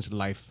person's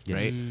life,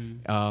 Yes.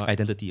 right?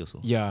 Identity also.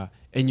 Yeah,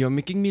 and you're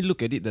making me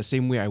look at it the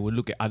same way I would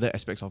look at other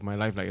aspects of my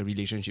life, like a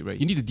relationship, right?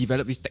 You need to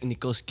develop these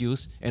technical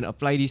skills and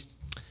apply these,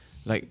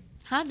 like,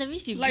 Huh? That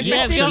means you Like you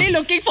have basically your-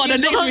 looking for the you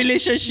next don't-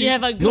 relationship. You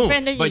have a good no,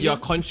 friend that but you you're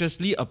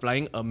consciously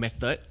applying a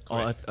method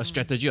or a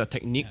strategy or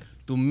technique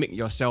to make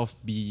yourself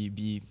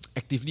be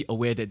actively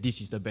aware that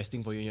this is the best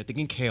thing for you and you're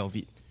taking care of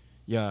it.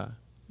 Yeah.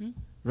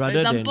 Rather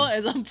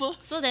Example.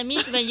 So that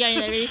means when you're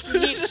in a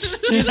relationship,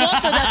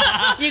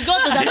 you go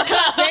to the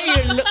club, then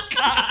you look.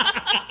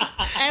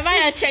 Am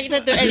I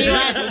attracted to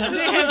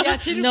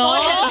anyone? No.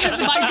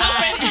 My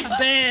girlfriend is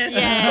best.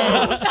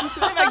 Yes. If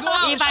I go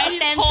out, If I'm she's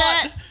tempted,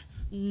 hot.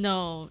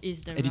 no,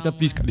 is the editor, wrong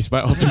please one. cut this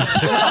part out,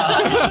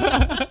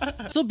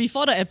 please. So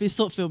before the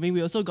episode filming,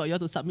 we also got you all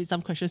to submit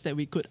some questions that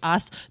we could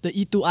ask the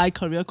E2I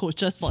career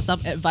coaches for some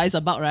advice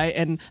about, right?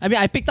 And I mean,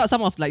 I picked out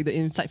some of like the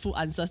insightful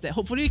answers that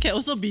hopefully can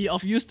also be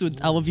of use to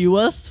our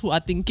viewers who are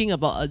thinking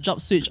about a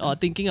job switch or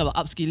thinking about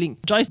upskilling.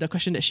 Joyce, the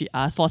question that she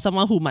asked, for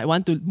someone who might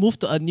want to move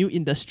to a new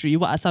industry,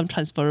 what are some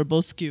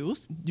transferable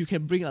skills you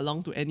can bring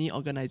along to any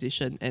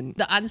organization? And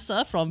the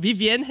answer from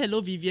Vivian, hello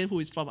Vivian, who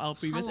is from our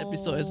previous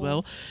episode as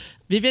well.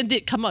 Vivian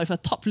did come up with a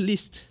top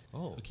list.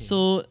 Oh, okay.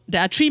 So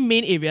there are three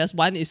main areas.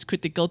 One is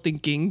critical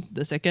thinking.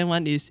 The second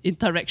one is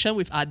interaction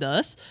with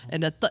others.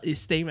 And the third is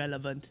staying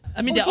relevant.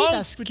 I mean, Oh, they're these all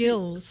are pretty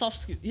skills. soft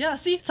skills. Yeah,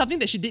 see, something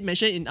that she did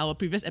mention in our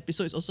previous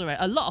episode is also, right,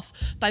 a lot of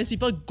times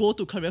people go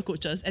to career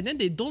coaches and then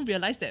they don't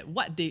realize that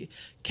what they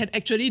can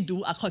actually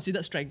do are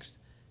considered strengths.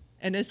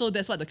 And then so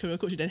that's what the career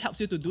coach then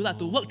helps you to do,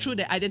 to work through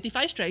the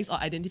identify strengths or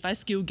identify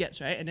skill gaps,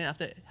 right? And then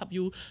after that, help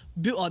you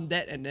build on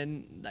that and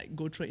then like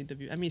go through an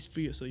interview. I mean, it's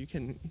free, so you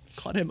can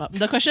call them up.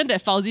 The question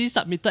that Fauzi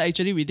submitted,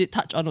 actually, we did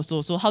touch on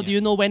also. So how do you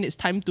know when it's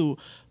time to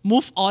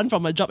move on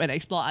from a job and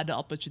explore other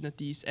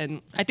opportunities?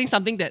 And I think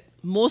something that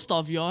most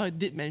of you all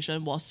did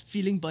mention was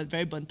feeling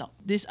very burnt out.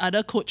 This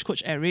other coach,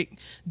 Coach Eric,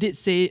 did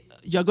say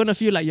you're going to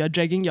feel like you're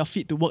dragging your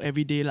feet to work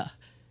every day lah.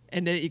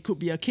 And then it could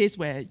be a case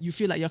where you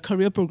feel like your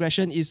career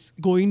progression is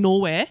going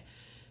nowhere.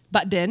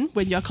 But then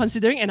when you're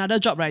considering another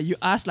job, right, you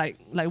ask like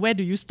where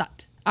do you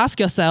start? Ask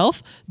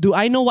yourself, do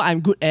I know what I'm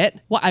good at,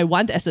 what I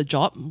want as a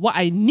job, what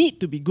I need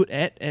to be good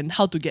at, and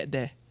how to get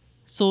there?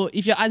 So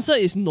if your answer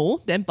is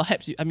no, then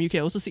perhaps you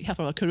can also seek help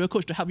from a career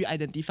coach to help you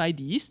identify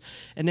these.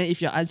 And then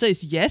if your answer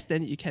is yes,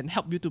 then it can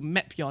help you to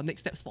map your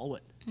next steps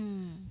forward.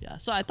 Yeah,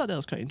 so I thought that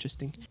was quite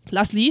interesting.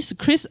 Lastly,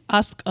 Chris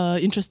asked an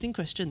interesting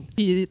question.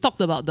 He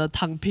talked about the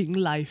Tang Ping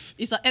life.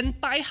 It's an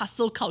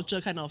anti-hustle culture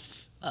kind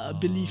of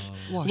belief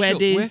Wow, where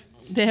shiok.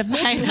 they have no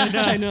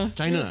China.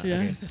 China. Yeah.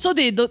 Okay. So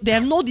they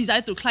have no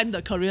desire to climb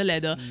the career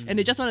ladder and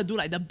they just want to do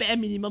like the bare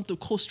minimum to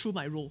coast through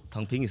my role.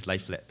 Tang Ping is lie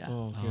flat. Yeah.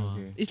 Oh,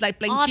 okay. It's like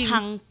Oh, planking.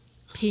 Tang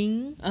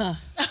Ping. Uh.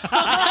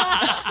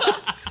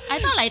 I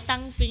not like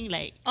Tang Ping,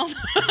 like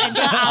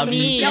enter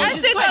army. I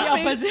said the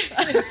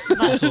opposite.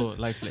 Also,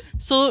 life led.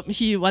 So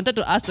he wanted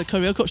to ask the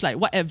career coach, like,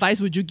 what advice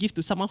would you give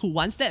to someone who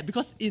wants that?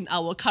 Because in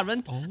our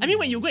current, I mean,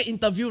 when you go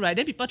interview, right,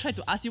 then people try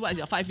to ask you what is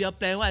your 5-year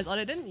plan, what is all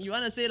that. Then you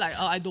want to say like,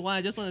 oh, I don't want,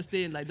 I just want to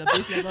stay in like the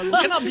base level.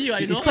 It cannot be,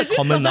 right? You know? It's quite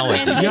common now.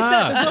 I think.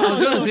 Yeah, I was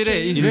going to say that.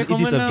 It's very It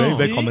common is a now. very,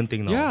 very common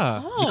thing now.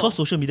 Yeah. Because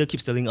social media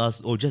keeps telling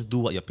us, oh, just do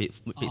what you're paid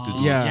to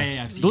do.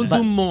 Yeah. I've seen Don't that.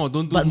 do more.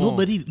 Don't do But more.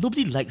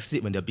 nobody likes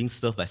it when they're being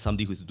served by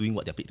somebody who's doing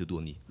what they're paid to do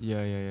only.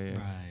 Yeah.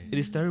 Right. It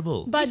is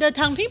terrible. But the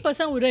Tang Ping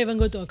person wouldn't even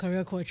go to a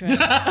career coach, right?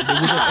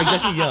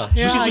 Exactly, yeah.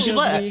 Yeah, Which is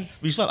why agree.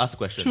 I asked the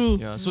question. True.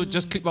 Yeah, so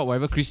just click out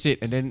whatever Chris said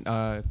and then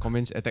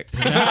comments attack.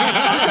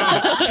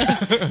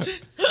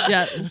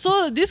 Yeah.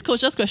 So this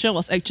coach's question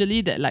was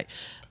actually that like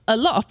a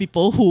lot of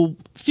people who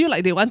feel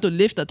like they want to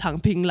live the Tang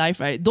Ping life,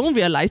 right, don't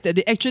realize that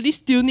they actually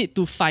still need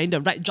to find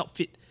the right job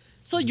fit.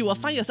 So you will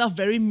find yourself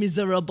very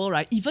miserable,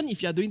 right? Even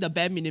if you're doing the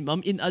bare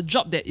minimum in a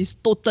job that is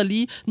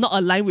totally not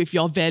aligned with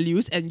your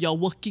values and your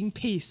working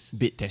pace.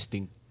 Bait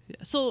testing. Yeah,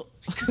 so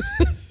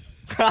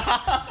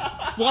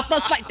water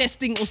slide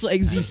testing also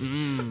exists.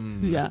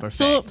 Yeah. perfect.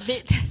 So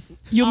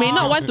you may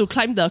not want to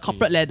climb the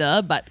corporate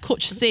ladder, but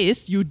coach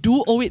says you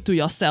do owe it to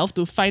yourself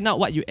to find out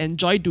what you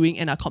enjoy doing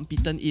and are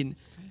competent in.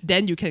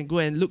 Then you can go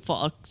and look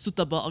for a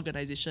suitable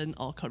organization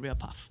or career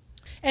path.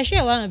 Actually,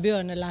 I want to build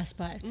on the last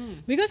part.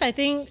 Because I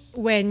think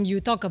when you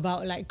talk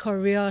about like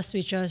career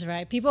switches,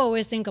 right, people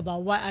always think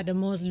about what are the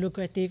most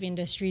lucrative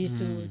industries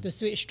to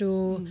switch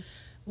to,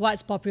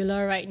 what's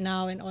popular right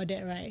now and all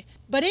that, right?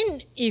 But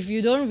then if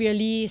you don't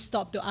really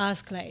stop to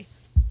ask like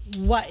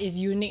what is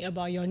unique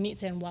about your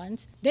needs and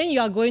wants, then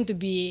you are going to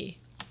be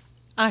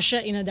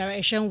ushered in a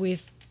direction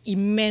with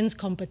immense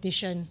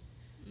competition.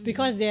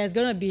 Because there's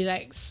going to be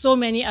like so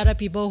many other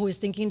people who is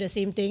thinking the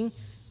same thing,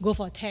 go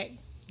for tech,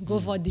 go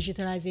for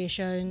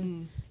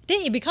digitalization.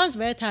 Then it becomes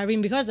very tiring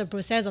because the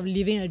process of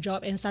leaving a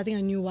job and starting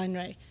a new one,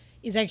 right,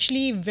 is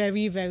actually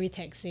very, very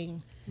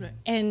taxing. Right.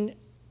 And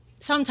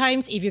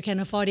sometimes if you can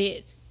afford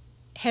it,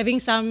 having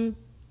some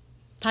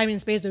time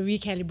and space to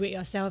recalibrate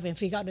yourself and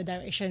figure out the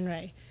direction,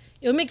 right,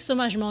 it'll make so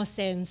much more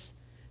sense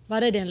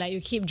rather than like you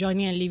keep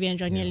joining and leaving and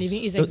joining and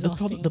leaving. It's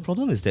exhausting. The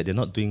problem is that they're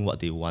not doing what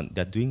they want.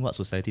 They're doing what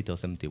society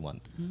tells them they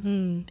want.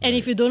 And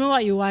if you don't know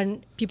what you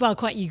want, people are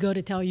quite eager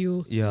to tell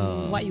you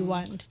what you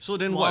want. So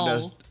then Wow.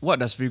 what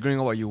does figuring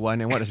out what you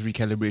want and what does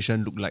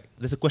recalibration look like?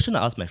 There's a question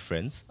I asked my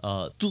friends.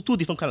 Two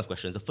different kind of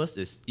questions. The first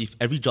is if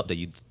every job that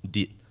you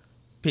did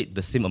paid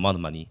the same amount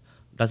of money,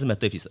 doesn't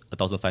matter if it's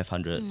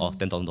 $1,500 or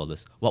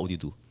 $10,000, what would you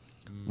do?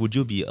 Would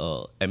you be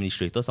an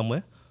administrator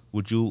somewhere?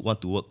 Would you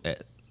want to work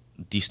at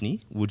Disney?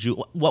 What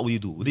would you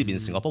do? Would it be in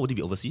Singapore? Would it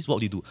be overseas? What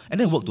would you do? And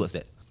then work towards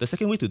that. The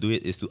second way to do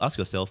it is to ask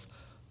yourself,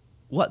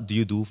 what do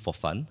you do for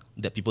fun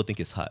that people think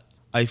is hard?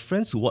 I have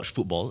friends who watch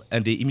football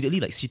and they immediately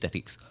like see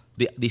tactics.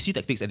 They see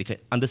tactics and they can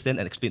understand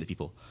and explain to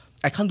people.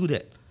 I can't do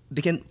that.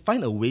 They can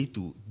find a way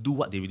to do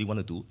what they really want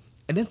to do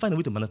and then find a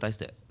way to monetize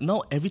that.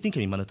 Now everything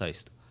can be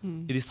monetized.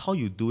 It is how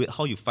you do it,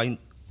 how you find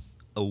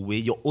a way,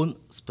 your own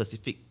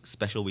specific,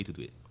 special way to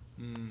do it.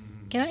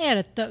 Can I add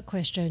a third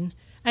question?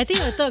 I think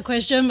a third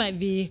question might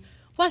be,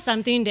 what's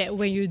something that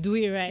when you do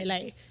it, right,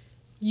 like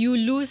you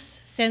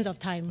lose sense of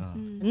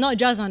time? Not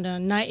just on the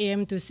 9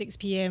 a.m. to 6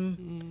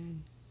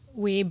 p.m.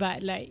 way,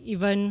 but like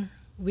even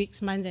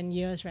weeks, months and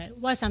years, right?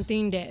 What's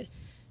something that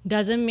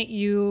doesn't make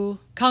you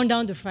count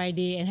down to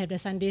Friday and have the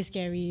Sunday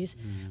scaries?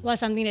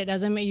 What's something that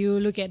doesn't make you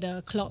look at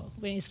the clock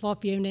when it's 4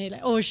 p.m. then you're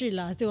like, oh shit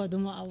lah, still got 2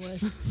 more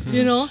hours,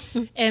 you know?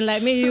 And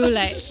like make you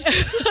like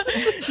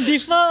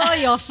defer all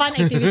your fun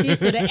activities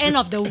to the end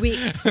of the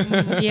week.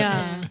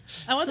 Yeah.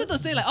 I wanted to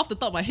say like off the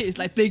top of my head, it's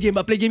like play game,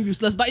 but play game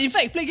useless. But in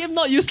fact, play game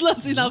not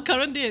useless in our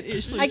current day and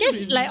age. So I it's guess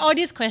crazy. like all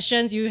these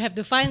questions, you have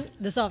to find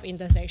the sort of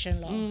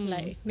intersection.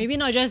 Like maybe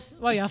not just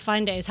what you're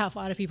fun that is hard for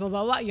other people,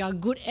 but what you're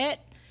good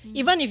at.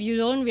 Even if you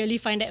don't really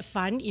find that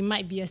fun, it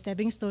might be a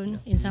stepping stone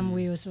in some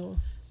way also.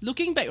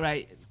 Looking back,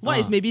 right, what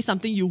is maybe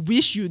something you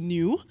wish you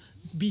knew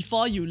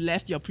before you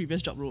left your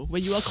previous job role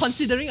when you were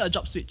considering a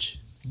job switch?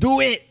 Do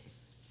it!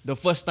 The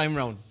first time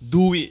round.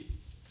 Do it.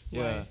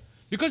 Yeah.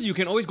 Because you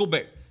can always go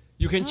back.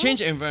 You can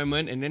change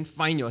environment and then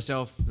find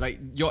yourself. Like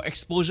your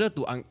exposure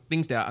to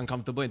things that are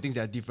uncomfortable and things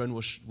that are different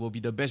will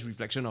be the best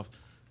reflection of,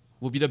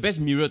 will be the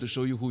best mirror to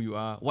show you who you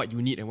are, what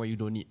you need and what you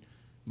don't need.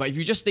 But if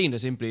you just stay in the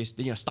same place,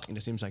 then you're stuck in the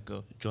same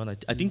cycle. John,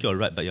 I think you're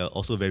right, but you're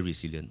also very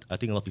resilient. I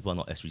think a lot of people are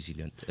not as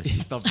resilient as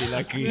you. Stop it,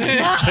 like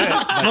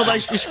No,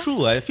 but it's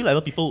true. I feel like a lot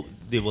of people,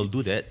 they will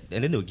do that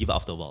and then they'll give up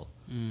after a while.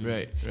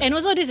 Right. And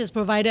also this is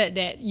provided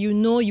that you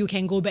know you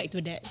can go back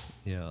to that.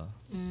 Yeah.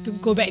 To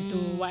go back to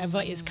whatever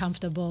is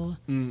comfortable.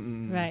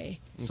 Right.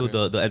 So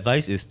the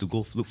advice is to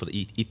go look for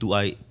the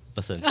E2I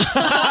person.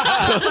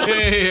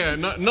 yeah.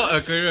 Not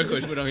a career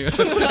coach put on here.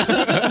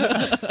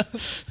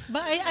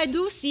 But I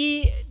do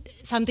see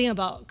something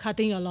about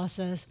cutting your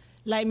losses.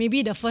 Like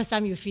maybe the first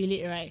time you feel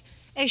it, right?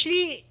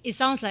 Actually, it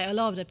sounds like a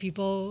lot of the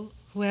people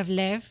who have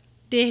left,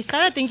 they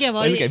started thinking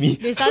about Why look it. at me?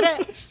 They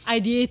started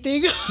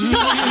ideating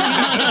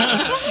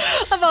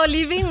about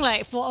leaving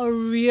like for a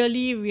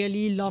really,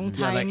 really long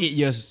Yeah, time. like 8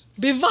 years.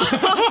 Before.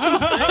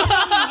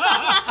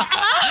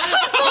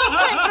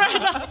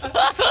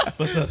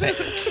 Personal attack.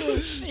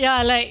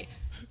 Yeah, like,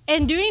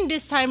 and during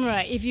this time,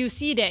 right, if you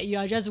see that you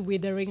are just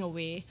withering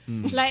away,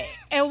 like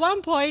at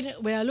one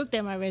point when I looked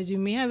at my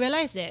resume, I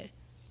realized that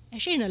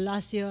actually in the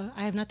last year,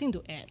 I have nothing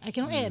to add. I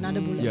cannot add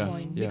another bullet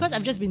point because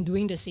I've just been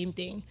doing the same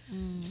thing.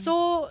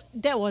 So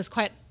that was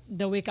quite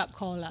the wake-up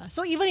call lah.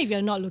 So even if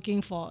you're not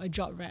looking for a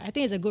job, right, I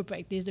think it's a good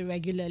practice to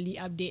regularly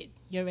update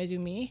your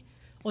resume.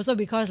 Also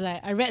because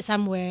like I read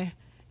somewhere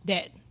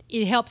that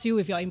it helps you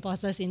with your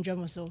imposter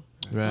syndrome also.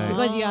 Right.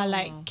 Because you are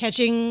like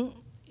catching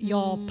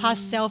your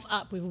past self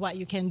up with what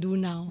you can do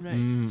now.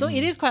 Right. So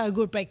it is quite a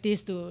good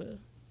practice to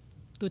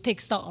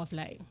take stock of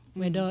like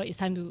whether it's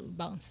time to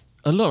bounce.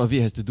 A lot of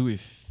it has to do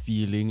with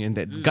feeling and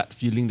that gut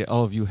feeling that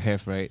all of you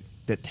have, right?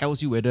 That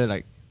tells you whether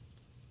like,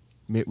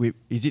 wait,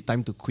 is it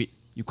time to quit?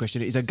 You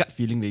question it. It's a gut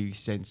feeling that you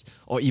sense.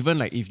 Or even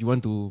like if you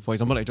want to, for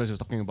example, like Joyce was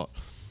talking about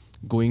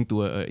going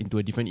to into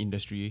a different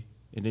industry,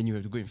 and then you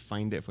have to go and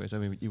find that for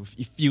yourself.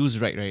 It feels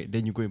right?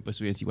 Then you go and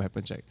pursue and see what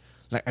happens, right?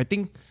 Like I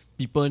think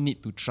people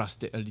need to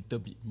trust it a little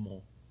bit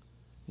more.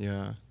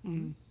 Yeah.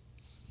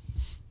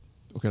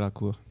 Okay lah,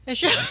 cool.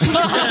 Actually,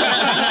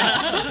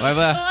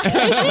 Whatever.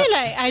 actually,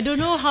 like I don't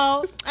know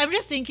how. I'm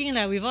just thinking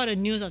like with all the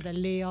news of the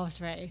layoffs,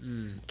 right?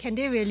 Can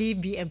they really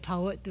be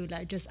empowered to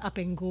like just up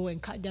and go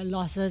and cut their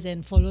losses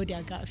and follow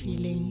their gut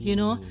feeling? You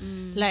know,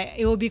 like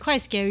it would be quite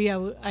scary.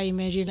 I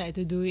imagine like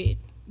to do it.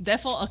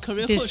 Therefore, a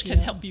career This coach can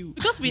year. help you.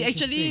 Because we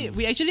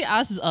actually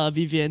asked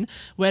Vivian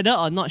whether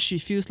or not she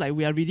feels like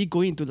we are really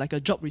going into like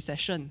a job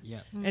recession. Yeah.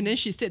 And then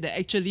she said that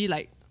actually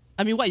like,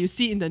 I mean, what you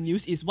see in the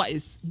news is what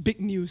is big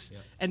news.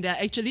 And there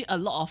are actually a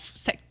lot of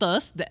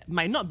sectors that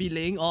might not be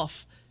laying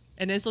off.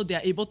 And then so they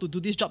are able to do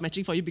this job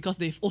matching for you because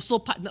they've also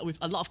partnered with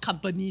a lot of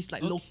companies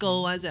like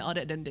local ones and all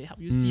that. Then they help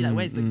you see like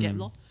where is the gap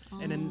lor.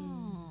 And then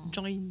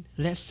join.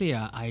 Let's say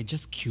I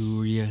just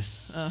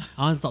curious. I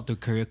want to talk to a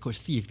career coach,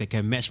 see if they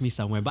can match me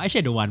somewhere. But actually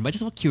I don't want, but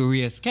just more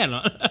curious. Can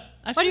or not?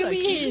 What do you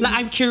mean? Like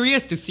I'm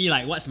curious to see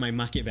like what's my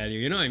market value.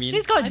 You know what I mean?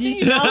 This got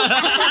this.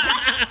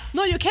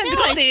 No, you can Yeah,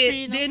 because it's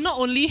free, no? they not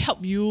only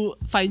help you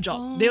find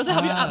job, they also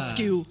help you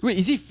upskill. Wait,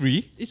 is it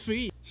free? It's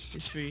free.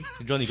 It's free.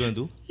 John, you gonna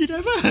do? He's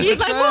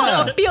like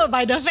more appealed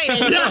by the fact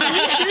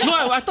that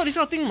No, I thought this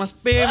kind of thing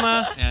must pay,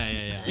 ma.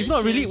 Yeah. If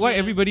not really, why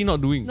everybody not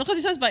doing? No, because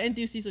this one's by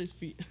NTUC, so it's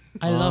free.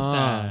 I love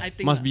that. I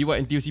think Must be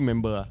what NTUC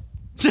member.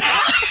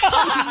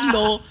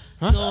 No.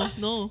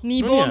 No.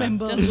 Nibo Really,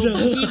 member.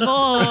 Just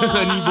go.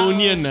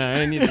 Nibonian.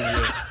 I need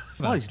to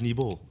What is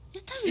Nibo?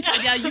 It's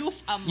like their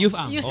youth arm. Youth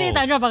arm. You stay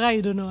Tanjong Pagar,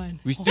 you don't know one.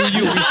 We still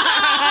you.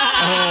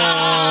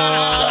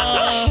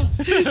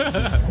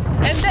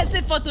 And that's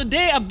it for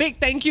today. A big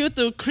thank you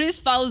to Chris,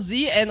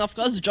 Fauzi, and of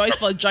course Joyce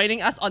for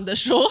joining us on the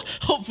show.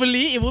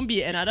 Hopefully, it won't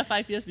be another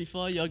 5 years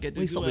before you'll get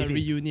to do stop a waving.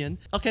 reunion.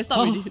 Okay, stop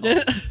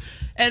already.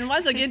 And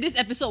once again, this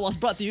episode was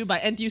brought to you by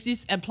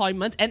NTUC's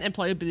Employment and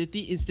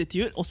Employability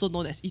Institute, also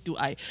known as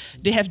E2I.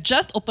 They have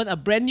just opened a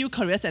brand new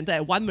career center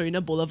at 1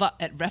 Marina Boulevard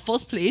at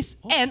Raffles Place.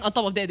 And on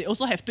top of that, they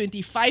also have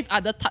 25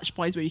 other touch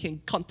points where you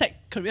can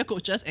contact career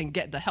coaches and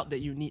get the help that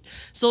you need.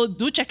 So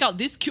do check out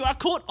this QR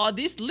code or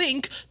this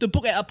link to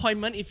book an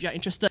appointment if you're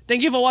interested.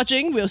 Thank you for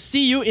watching. We'll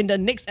see you in the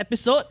next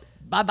episode.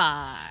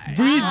 Bye-bye.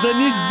 Breathe,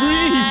 Denise,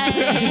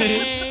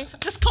 breathe. Bye.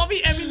 Just call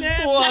me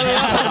Eminem.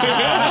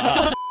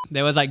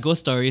 There was like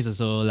ghost stories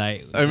also.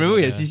 Like I remember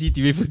we had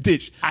CCTV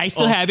footage. I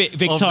still of- have it. of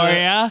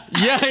Victoria.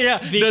 the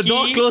Vicky.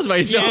 door closed by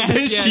itself. Yes,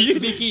 Then yes,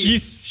 Vicky.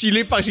 she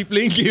lepak, she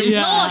playing game.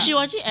 Yeah. No, she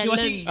watching She Ellen.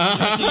 watching.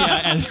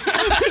 And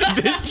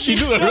Then she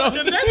look around.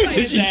 the best part Then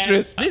is she that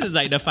stressed. this is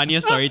like the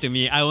funniest story to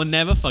me. I will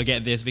never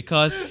forget this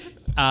because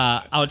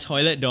our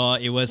toilet door,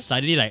 it was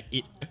suddenly like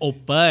it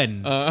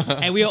opened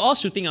and we were all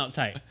shooting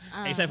outside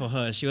except for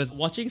her. She was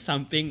watching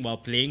something while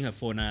playing her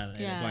phone at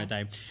that point in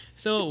time.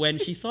 So when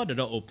she saw the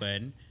door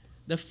open,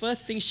 the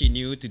first thing she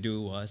knew to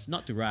do was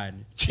not to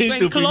run. Change Go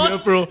and to Premiere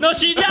Pro. No,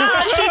 she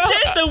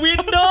changed the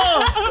window.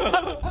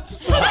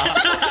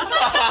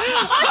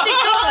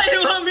 It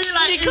will be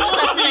like She closed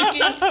her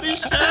second.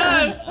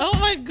 suspicious. Oh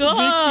my god.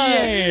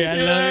 Vicky, I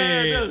love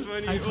it. That was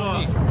funny.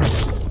 Iconic.